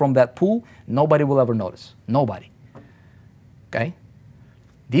people from that pool, nobody will ever notice. Nobody. Okay?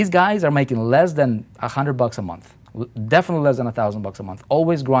 These guys are making less than $100 a month. Definitely less than $1,000 a month.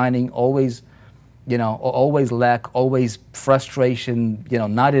 Always grinding, always, always lack, always frustration,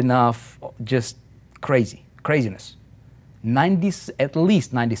 not enough, just craziness. At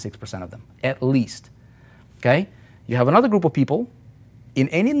least 96% of them, at least. Okay? You have another group of people in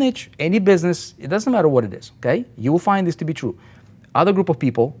any niche, any business, it doesn't matter what it is, okay? You will find this to be true. Other group of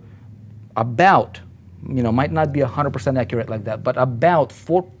people, about might not be 100% accurate like that, but about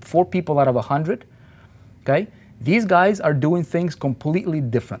four people out of 100, okay, these guys are doing things completely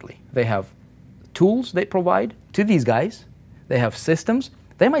differently. They have tools they provide to these guys. They have systems.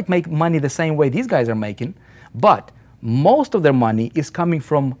 They might make money the same way these guys are making, but most of their money is coming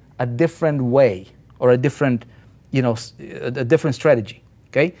from a different way or a different, a different strategy,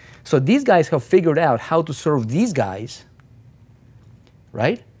 okay? So these guys have figured out how to serve these guys,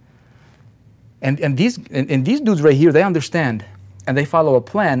 right? And these dudes right here, they understand and they follow a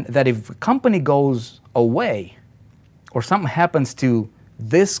plan that if a company goes away or something happens to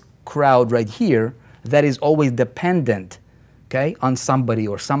this crowd right here that is always dependent, okay, on somebody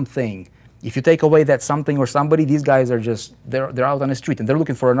or something. If you take away that something or somebody, these guys are just, they're out on the street and they're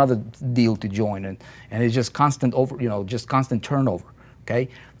looking for another deal to join, and it's just constant just constant turnover, okay?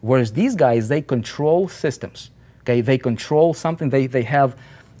 Whereas these guys, they control systems, okay? They control something, they have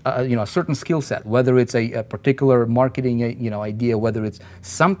a certain skill set, whether it's a particular marketing idea, whether it's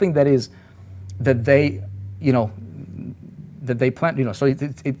something that is, that they, that they plan, so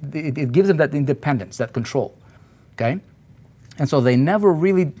it gives them that independence, that control, okay? And so they never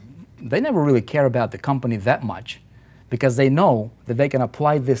really care about the company that much, because they know that they can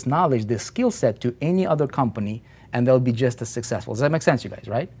apply this knowledge, this skill set to any other company and they'll be just as successful. Does that make sense, you guys,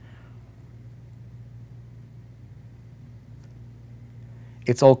 right?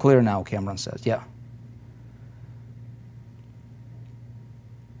 It's all clear now, Cameron says, yeah.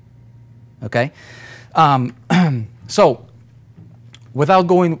 Okay, so without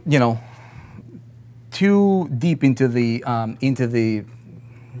going, too deep into the,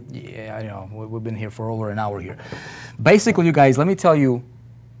 yeah, we've been here for over an hour here. Basically, you guys, let me tell you,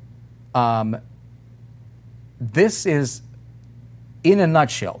 this is, in a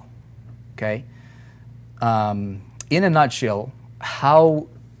nutshell, okay, in a nutshell, how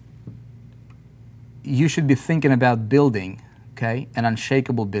you should be thinking about building, okay, an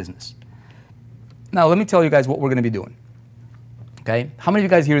unshakable business. Now, let me tell you guys what we're going to be doing, okay? How many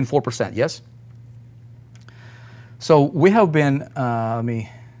of you guys here in 4%, yes? So we have been, let me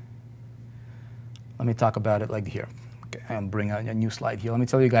talk about it like here. Okay, I'll bring a new slide here. Let me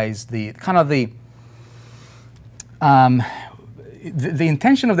tell you guys the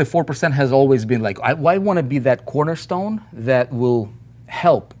intention of the 4% has always been like, I want to be that cornerstone that will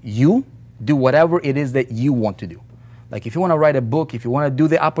help you do whatever it is that you want to do. Like if you want to write a book, if you want to do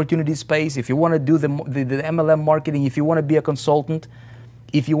the opportunity space, if you want to do the MLM marketing, if you want to be a consultant,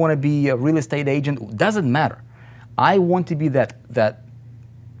 if you want to be a real estate agent, doesn't matter. I want to be that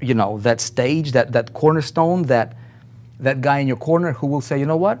stage, that cornerstone, that guy in your corner who will say, you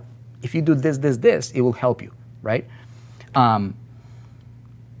know what, if you do this, this, it will help you, right? And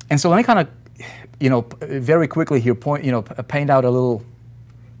so let me kind of, very quickly here paint out a little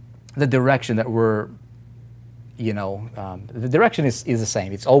the direction that we're, the direction is the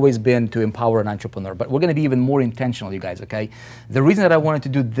same. It's always been to empower an entrepreneur, but we're going to be even more intentional, you guys, okay? The reason that I wanted to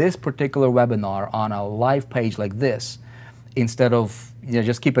do this particular webinar on a live page like this, instead of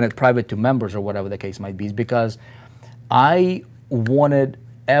just keeping it private to members or whatever the case might be, is because I wanted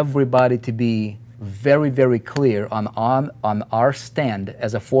everybody to be very, very clear on our stand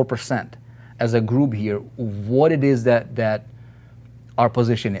as a 4%, as a group here, what it is that our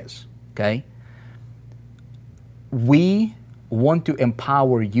position is, okay? We want to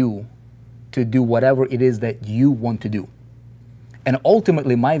empower you to do whatever it is that you want to do. And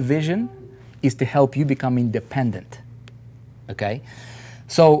ultimately, my vision is to help you become independent, okay?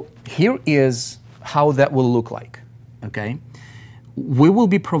 So here is how that will look like, okay? We will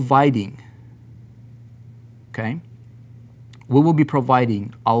be providing, okay? We will be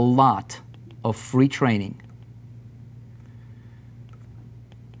providing a lot of free training.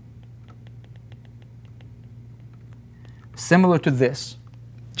 Similar to this,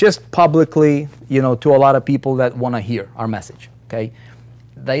 just publicly, to a lot of people that want to hear our message, okay?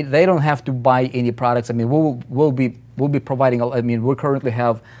 They don't have to buy any products. I mean, we'll be providing, we currently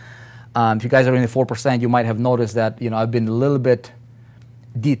have, if you guys are in the 4%, you might have noticed that, I've been a little bit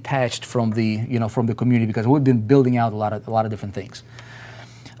detached from the, from the community, because we've been building out a lot of different things.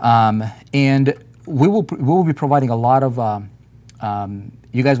 And we will be providing a lot of,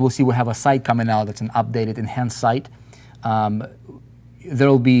 you guys will see we have a site coming out that's an updated, enhanced site. There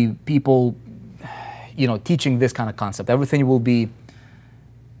will be people, teaching this kind of concept. Everything will be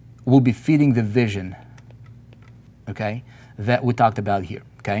feeding the vision, okay, that we talked about here,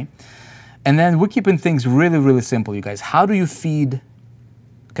 okay? And then we're keeping things really, really simple, you guys. How do you feed,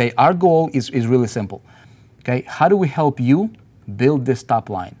 okay, our goal is really simple, okay? How do we help you build this top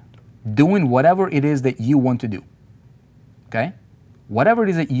line? Doing whatever it is that you want to do, okay? Whatever it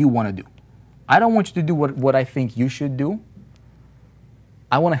is that you want to do. I don't want you to do what I think you should do.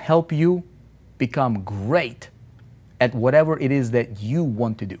 I want to help you become great at whatever it is that you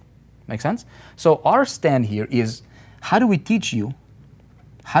want to do. Make sense? So our stand here is, how do we teach you?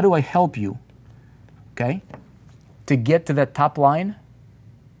 How do I help you, okay, to get to that top line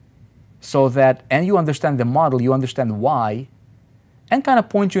so that, and you understand the model, you understand why, and kind of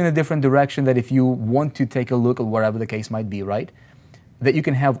point you in a different direction that if you want to take a look at whatever the case might be, right? That you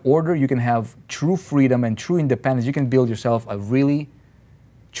can have order, you can have true freedom and true independence. You can build yourself a really,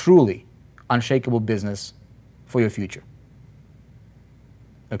 truly unshakable business for your future.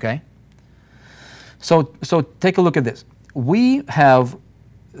 Okay? So take a look at this. We have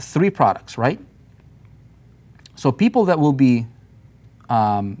 3 products, right? So people that will be,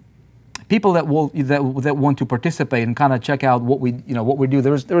 people that want to participate and kind of check out what we do.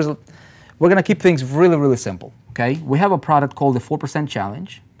 We're going to keep things really, really simple. Okay? We have a product called the 4%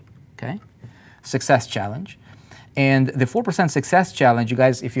 Challenge. Okay? Success Challenge. And the 4% Success Challenge, you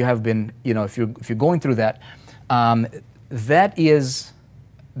guys, if you have been, if you're going through that, that is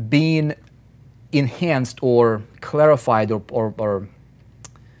being enhanced or clarified or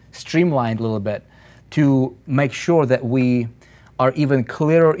streamlined a little bit to make sure that we are even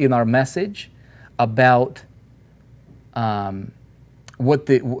clearer in our message about what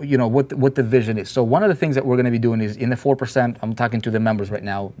the vision is. So one of the things that we're going to be doing is in the 4%. I'm talking to the members right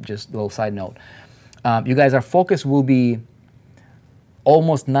now. Just a little side note. You guys, our focus will be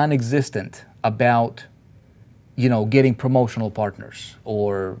almost non-existent about getting promotional partners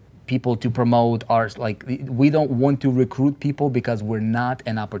or people to promote ours. Like, we don't want to recruit people because we're not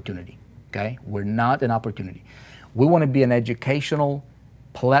an opportunity. Okay, we're not an opportunity. We want to be an educational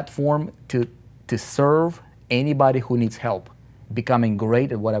platform to serve anybody who needs help becoming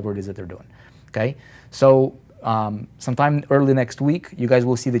great at whatever it is that they're doing. Okay, so sometime early next week, you guys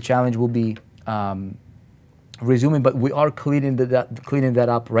will see the challenge will be resuming, but we are cleaning that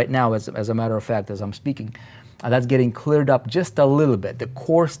up right now. As a matter of fact, as I'm speaking, that's getting cleared up just a little bit. The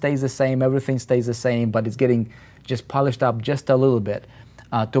core stays the same, everything stays the same, but it's getting just polished up just a little bit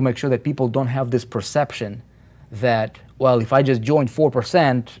to make sure that people don't have this perception that, well, if I just join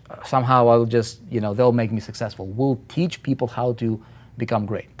 4%, somehow I'll just, they'll make me successful. We'll teach people how to become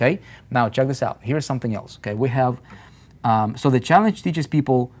great, okay? Now, check this out. Here's something else, okay? We have, so the challenge teaches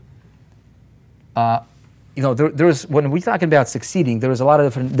people, there's, when we're talking about succeeding, there's a lot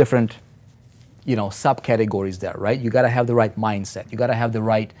of different subcategories there, right? You got to have the right mindset. You got to have the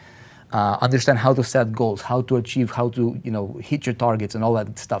right, understand how to set goals, how to achieve, how to, hit your targets and all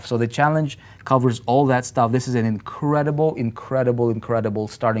that stuff. So the challenge covers all that stuff. This is an incredible, incredible, incredible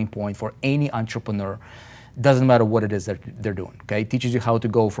starting point for any entrepreneur. Doesn't matter what it is that they're doing, okay? It teaches you how to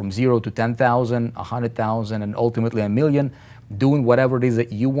go from 0 to 10,000, 100,000, and ultimately 1 million, doing whatever it is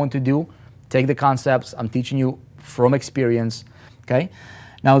that you want to do. Take the concepts. I'm teaching you from experience, okay?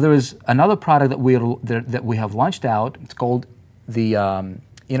 Now, there is another product that we have launched out. It's called the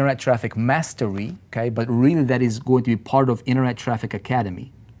Internet Traffic Mastery, okay? But really, that is going to be part of Internet Traffic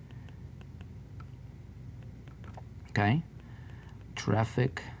Academy, okay?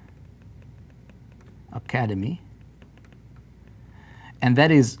 Traffic Academy. And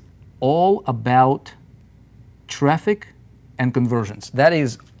that is all about traffic and conversions. That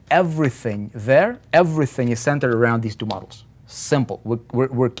is everything there. Everything is centered around these 2 models. Simple.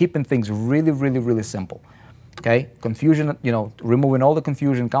 We're keeping things really, really, really simple. Okay? Confusion, removing all the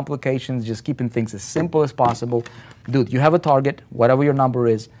confusion, complications, just keeping things as simple as possible. Dude, you have a target, whatever your number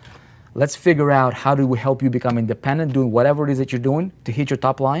is. Let's figure out how do we help you become independent, doing whatever it is that you're doing to hit your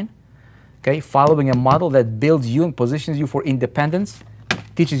top line. Okay? Following a model that builds you and positions you for independence,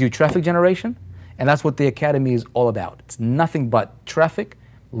 teaches you traffic generation, and that's what the Academy is all about. It's nothing but traffic,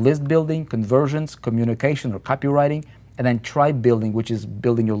 list building, conversions, communication or copywriting, and then tribe building, which is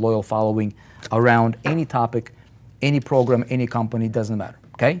building your loyal following around any topic, any program, any company, doesn't matter,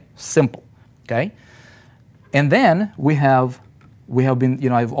 okay? Simple, okay? And then we have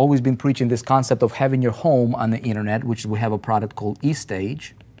been, I've always been preaching this concept of having your home on the internet, which we have a product called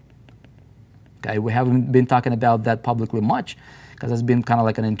eStage, okay? We haven't been talking about that publicly much because it's been kind of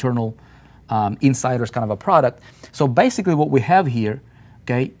like an internal insiders kind of a product. So basically what we have here,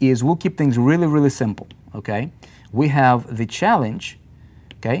 okay, is we'll keep things really, really simple, okay? We have the challenge,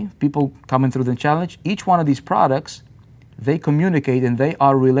 okay? People coming through the challenge. Each one of these products, they communicate and they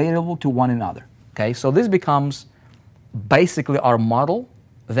are relatable to one another, okay? So this becomes basically our model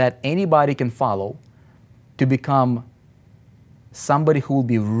that anybody can follow to become somebody who will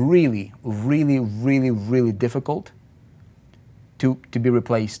be really, really, really, really difficult to be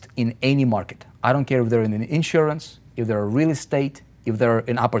replaced in any market. I don't care if they're in insurance, if they're real estate, if they're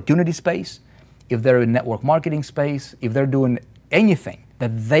in opportunity space, if they're in network marketing space, if they're doing anything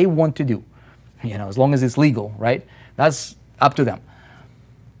that they want to do, you know, as long as it's legal, right? That's up to them.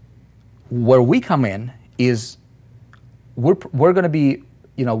 Where we come in is we're going to be,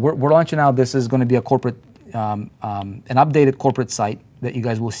 you know, we're launching out. This is going to be a corporate, an updated corporate site that you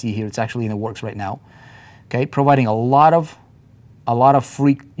guys will see here. It's actually in the works right now. Okay, providing a lot of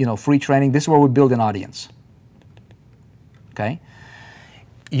free, you know, free training. This is where we build an audience. Okay,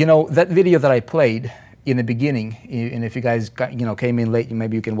 you know, that video that I played in the beginning, and if you guys got, you know, came in late,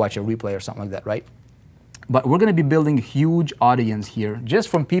 maybe you can watch a replay or something like that, right? But we're going to be building a huge audience here, just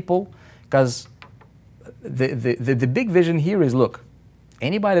from people, because the big vision here is, look,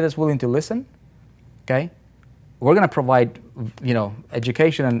 anybody that's willing to listen, okay, we're going to provide, you know,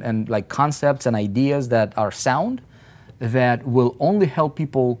 education and like concepts and ideas that are sound, that will only help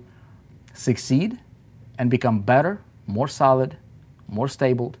people succeed and become better, more solid, more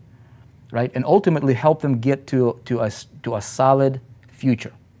stable, right? And ultimately help them get to a solid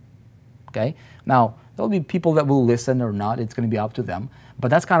future, okay? Now, there'll be people that will listen or not. It's going to be up to them. But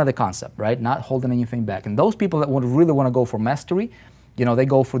that's kind of the concept, right? Not holding anything back. And those people that really want to go for mastery, you know, they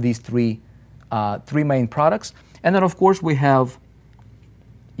go for these three main products. And then, of course, we have,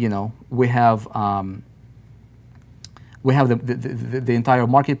 you know, we have the entire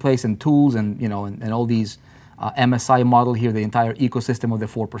marketplace and tools and, you know, and all these MSI model here, the entire ecosystem of the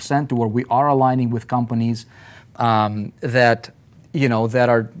 4%, to where we are aligning with companies that, you know, that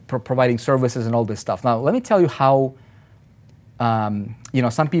are providing services and all this stuff. Now, let me tell you how, you know,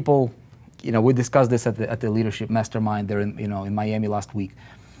 some people, you know, we discussed this at the Leadership Mastermind there in, you know, in Miami last week.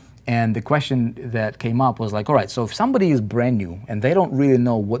 And the question that came up was like, all right, so if somebody is brand new and they don't really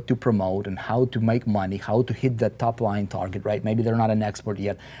know what to promote and how to make money, how to hit that top line target, right? Maybe they're not an expert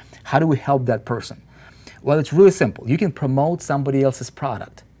yet. How do we help that person? Well, it's really simple. You can promote somebody else's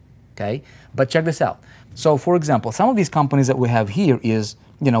product, okay? But check this out. So, for example, some of these companies that we have here is,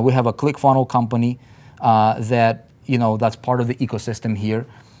 you know, we have a ClickFunnels company that, you know, that's part of the ecosystem here.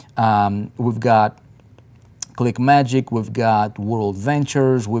 We've got ClickMagic, we've got World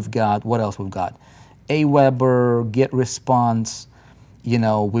Ventures, we've got, what else we've got? Aweber, GetResponse, you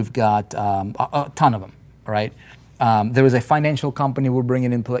know, we've got a ton of them, right? There is a financial company we're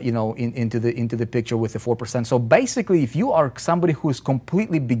bringing in, you know, into the picture with the 4%. So basically, if you are somebody who is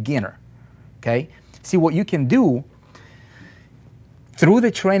completely beginner, okay, see what you can do through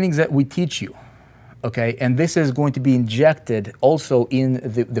the trainings that we teach you, okay, and this is going to be injected also in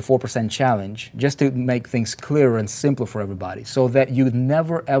the 4% challenge, just to make things clearer and simpler for everybody, so that you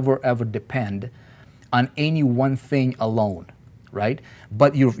never, ever, ever depend on any one thing alone, right?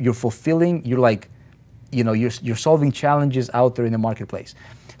 But you're fulfilling, you're like, you know, you're solving challenges out there in the marketplace.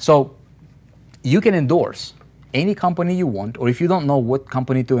 So you can endorse any company you want, or if you don't know what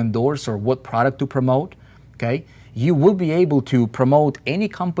company to endorse or what product to promote, okay, you will be able to promote any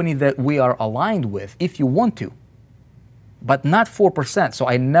company that we are aligned with if you want to, but not 4%. So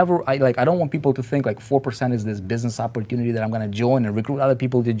I don't want people to think like 4% is this business opportunity that I'm going to join and recruit other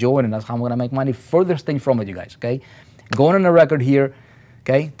people to join, and that's how I'm going to make money. Furthest thing from it, you guys, okay? Going on the record here,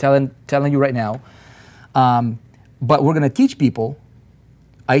 okay, telling you right now. But we're going to teach people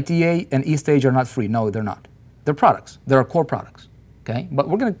ITA and eStage are not free. No, they're not. They're products. They're our core products, okay? But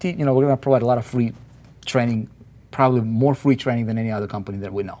we're going to teach, you know, we're going to provide a lot of free training, probably more free training than any other company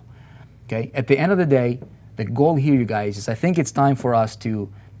that we know, okay? At the end of the day, the goal here, you guys, is I think it's time for us to,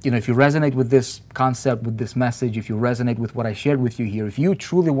 you know, if you resonate with this concept, with this message, if you resonate with what I shared with you here, if you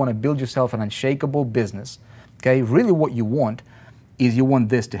truly want to build yourself an unshakable business, okay, really what you want is you want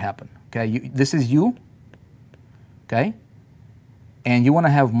this to happen, okay? This is you, okay? And you want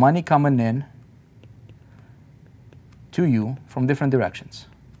to have money coming in to you from different directions,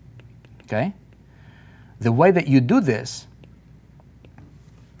 okay? The way that you do this,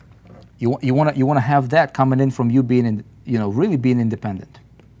 you want to have that coming in from you being, you know, really being independent.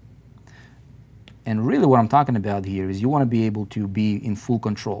 And really what I'm talking about here is you want to be able to be in full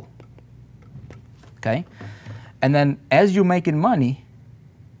control, okay? And then as you're making money,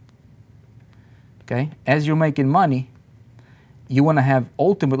 okay, as you're making money, you want to have,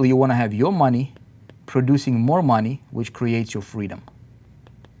 ultimately you want to have your money producing more money, which creates your freedom.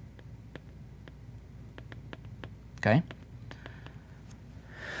 Okay?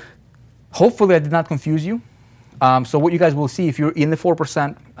 Hopefully I did not confuse you. So what you guys will see, if you're in the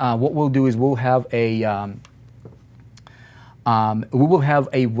 4%, what we'll do is we'll have a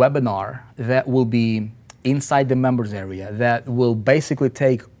webinar that will be inside the members area that will basically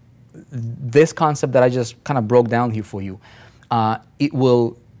take this concept that I just kind of broke down here for you. It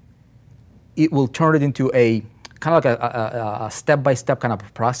will turn it into a kind of like a step-by-step kind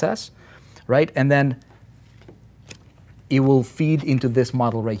of process, right? And then it will feed into this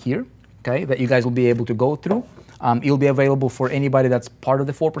model right here, okay, that you guys will be able to go through. It'll be available for anybody that's part of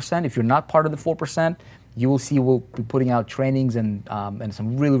the 4%. If you're not part of the 4%, you will see we'll be putting out trainings and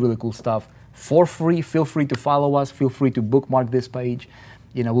some really, really cool stuff for free. Feel free to follow us. Feel free to bookmark this page.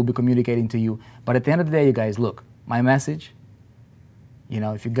 You know, we'll be communicating to you. But at the end of the day, you guys, look, my message, you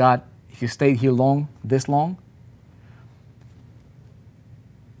know, if you stayed here this long,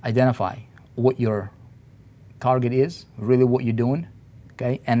 identify what your target is, really what you're doing,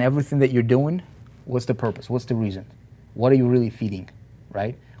 okay? And everything that you're doing, what's the purpose? What's the reason? What are you really feeding,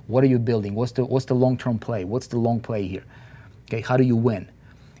 right? What are you building? What's the long-term play? What's the long play here? Okay, how do you win?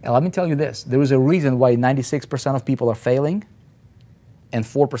 And let me tell you this, there is a reason why 96% of people are failing and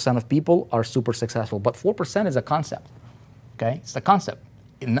 4% of people are super successful. But 4% is a concept, okay? It's a concept.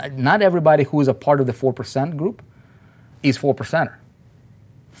 Not everybody who is a part of the 4% group is 4%er.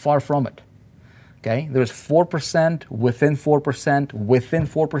 Far from it. Okay, there's 4% within 4%, within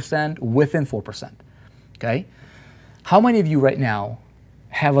 4%, within 4%. Okay, how many of you right now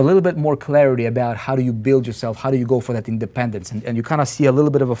have a little bit more clarity about how do you build yourself, how do you go for that independence, and you kind of see a little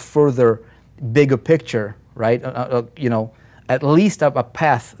bit of a further, bigger picture, right? You know, at least a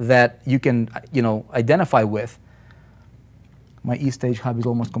path that you can, you know, identify with. My E-Stage hub is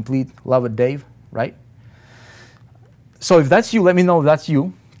almost complete. Love it, Dave, right? So if that's you, let me know if that's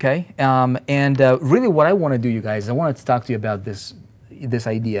you. Okay, really what I want to do, you guys, I wanted to talk to you about this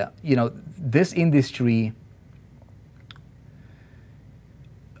idea. You know, this industry,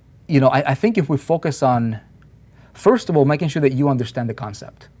 you know, I think if we focus on, first of all, making sure that you understand the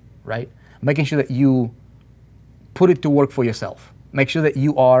concept, right? Making sure that you put it to work for yourself. Make sure that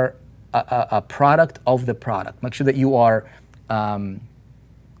you are a product of the product. Make sure that you are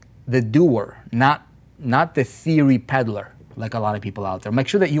the doer, not the theory peddler, like a lot of people out there. Make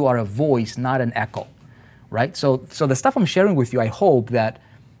sure that you are a voice, not an echo, right? So the stuff I'm sharing with you, I hope that,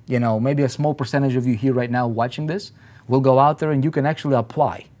 you know, maybe a small percentage of you here right now watching this will go out there and you can actually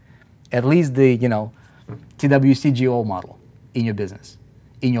apply at least the, you know, TWCGO model in your business,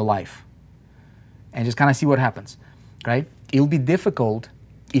 in your life, and just kind of see what happens, right? It'll be difficult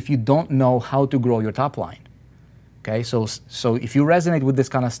if you don't know how to grow your top line, okay? So if you resonate with this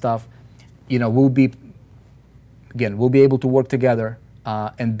kind of stuff, you know, we'll be able to work together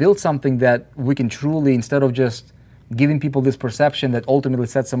and build something that we can truly, instead of just giving people this perception that ultimately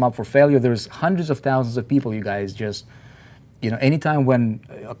sets them up for failure, there's hundreds of thousands of people, you guys, just, you know, anytime when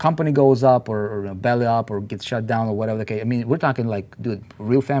a company goes up or belly up or gets shut down or whatever the case, I mean, we're talking like, dude,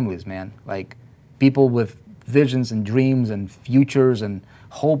 real families, man. Like people with visions and dreams and futures and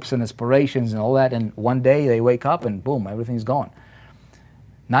hopes and aspirations and all that, and one day they wake up and boom, everything's gone.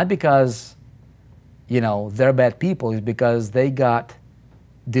 Not because, you know, they're bad people, is because they got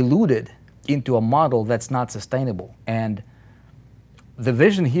deluded into a model that's not sustainable. And the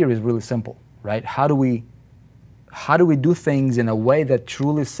vision here is really simple, right? How do we do things in a way that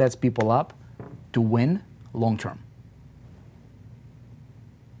truly sets people up to win long term?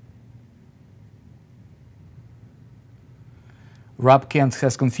 Rob Kent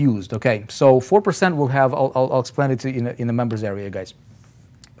has confused. Okay, so 4% will have, I'll explain it to you in the members area, guys.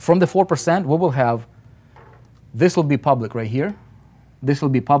 From the 4%, we will have, this will be public right here. This will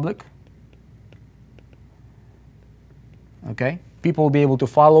be public. Okay, people will be able to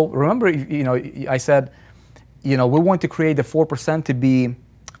follow. Remember, you know, I said, you know, we want to create the 4% to be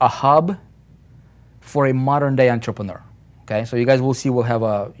a hub for a modern day entrepreneur. Okay, so you guys will see we'll have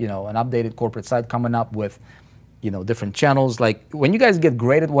a, you know, an updated corporate site coming up with, you know, different channels. Like when you guys get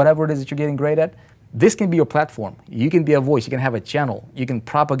great at whatever it is that you're getting great at, this can be your platform. You can be a voice. You can have a channel. You can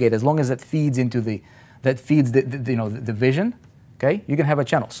propagate as long as that feeds into the you know, the vision. Okay, you can have a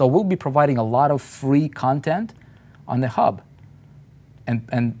channel. So we'll be providing a lot of free content on the hub,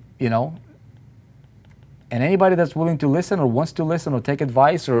 and you know, and anybody that's willing to listen or wants to listen or take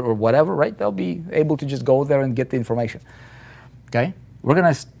advice or whatever, right? They'll be able to just go there and get the information. Okay, we're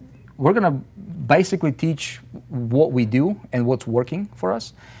gonna basically teach what we do and what's working for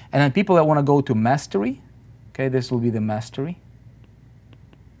us, and then people that want to go to mastery. Okay, this will be the mastery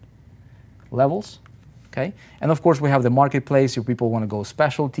levels. Okay, and of course we have the marketplace. If people want to go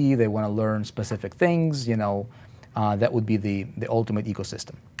specialty, they want to learn specific things, you know, that would be the ultimate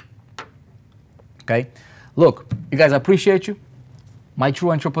ecosystem. Okay, look, you guys, I appreciate you. My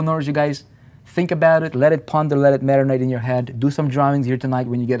true entrepreneurs, you guys, think about it, let it ponder, let it marinate in your head. Do some drawings here tonight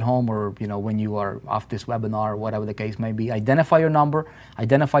when you get home, or you know, when you are off this webinar, or whatever the case may be. Identify your number,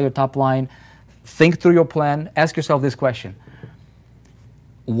 identify your top line, think through your plan. Ask yourself this question: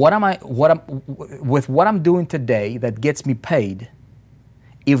 with what I'm doing today that gets me paid,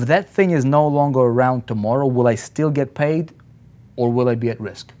 If that thing is no longer around tomorrow, will I still get paid or will I be at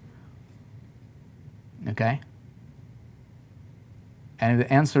risk? Okay? And if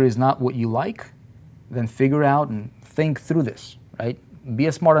the answer is not what you like, then figure out and think through this, right? Be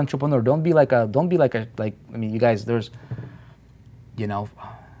a smart entrepreneur. Don't be like, I mean, you guys, there's, you know,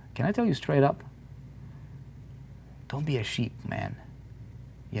 can I tell you straight up? Don't be a sheep, man.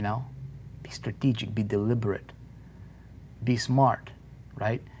 You know? Be strategic, be deliberate, be smart,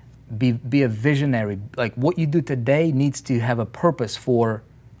 right? Be a visionary. Like what you do today needs to have a purpose for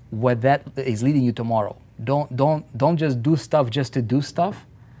what that is leading you tomorrow. Don't just do stuff just to do stuff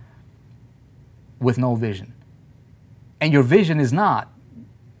with no vision. And your vision is not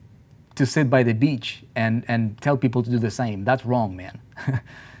to sit by the beach and tell people to do the same. That's wrong, man.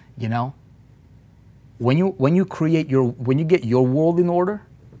 You know? When you get your world in order,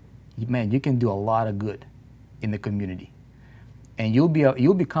 man, you can do a lot of good in the community. And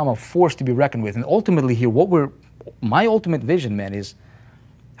you'll become a force to be reckoned with. And ultimately here, my ultimate vision, man, is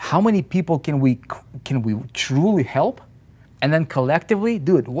how many people can we truly help? And then collectively,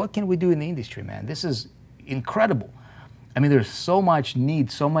 dude, what can we do in the industry, man? This is incredible. I mean, there's so much need,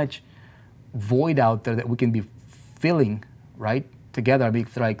 so much void out there that we can be filling, right? Together, I mean,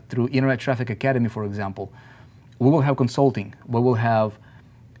 like through Internet Traffic Academy, for example, we will have consulting. We will have,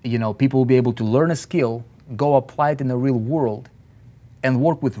 you know, people will be able to learn a skill, go apply it in the real world, and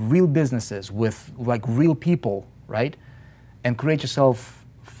work with real businesses, with like real people, right? And create yourself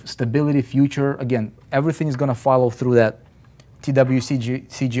stability, future. Again, everything is going to follow through that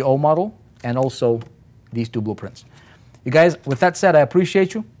TWCGO model and also these two blueprints. You guys, with that said, I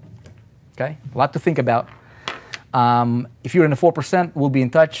appreciate you. Okay, a lot to think about. If you're in the 4%, we'll be in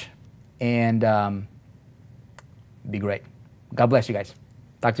touch and be great. God bless you guys.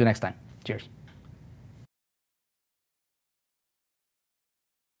 Talk to you next time. Cheers.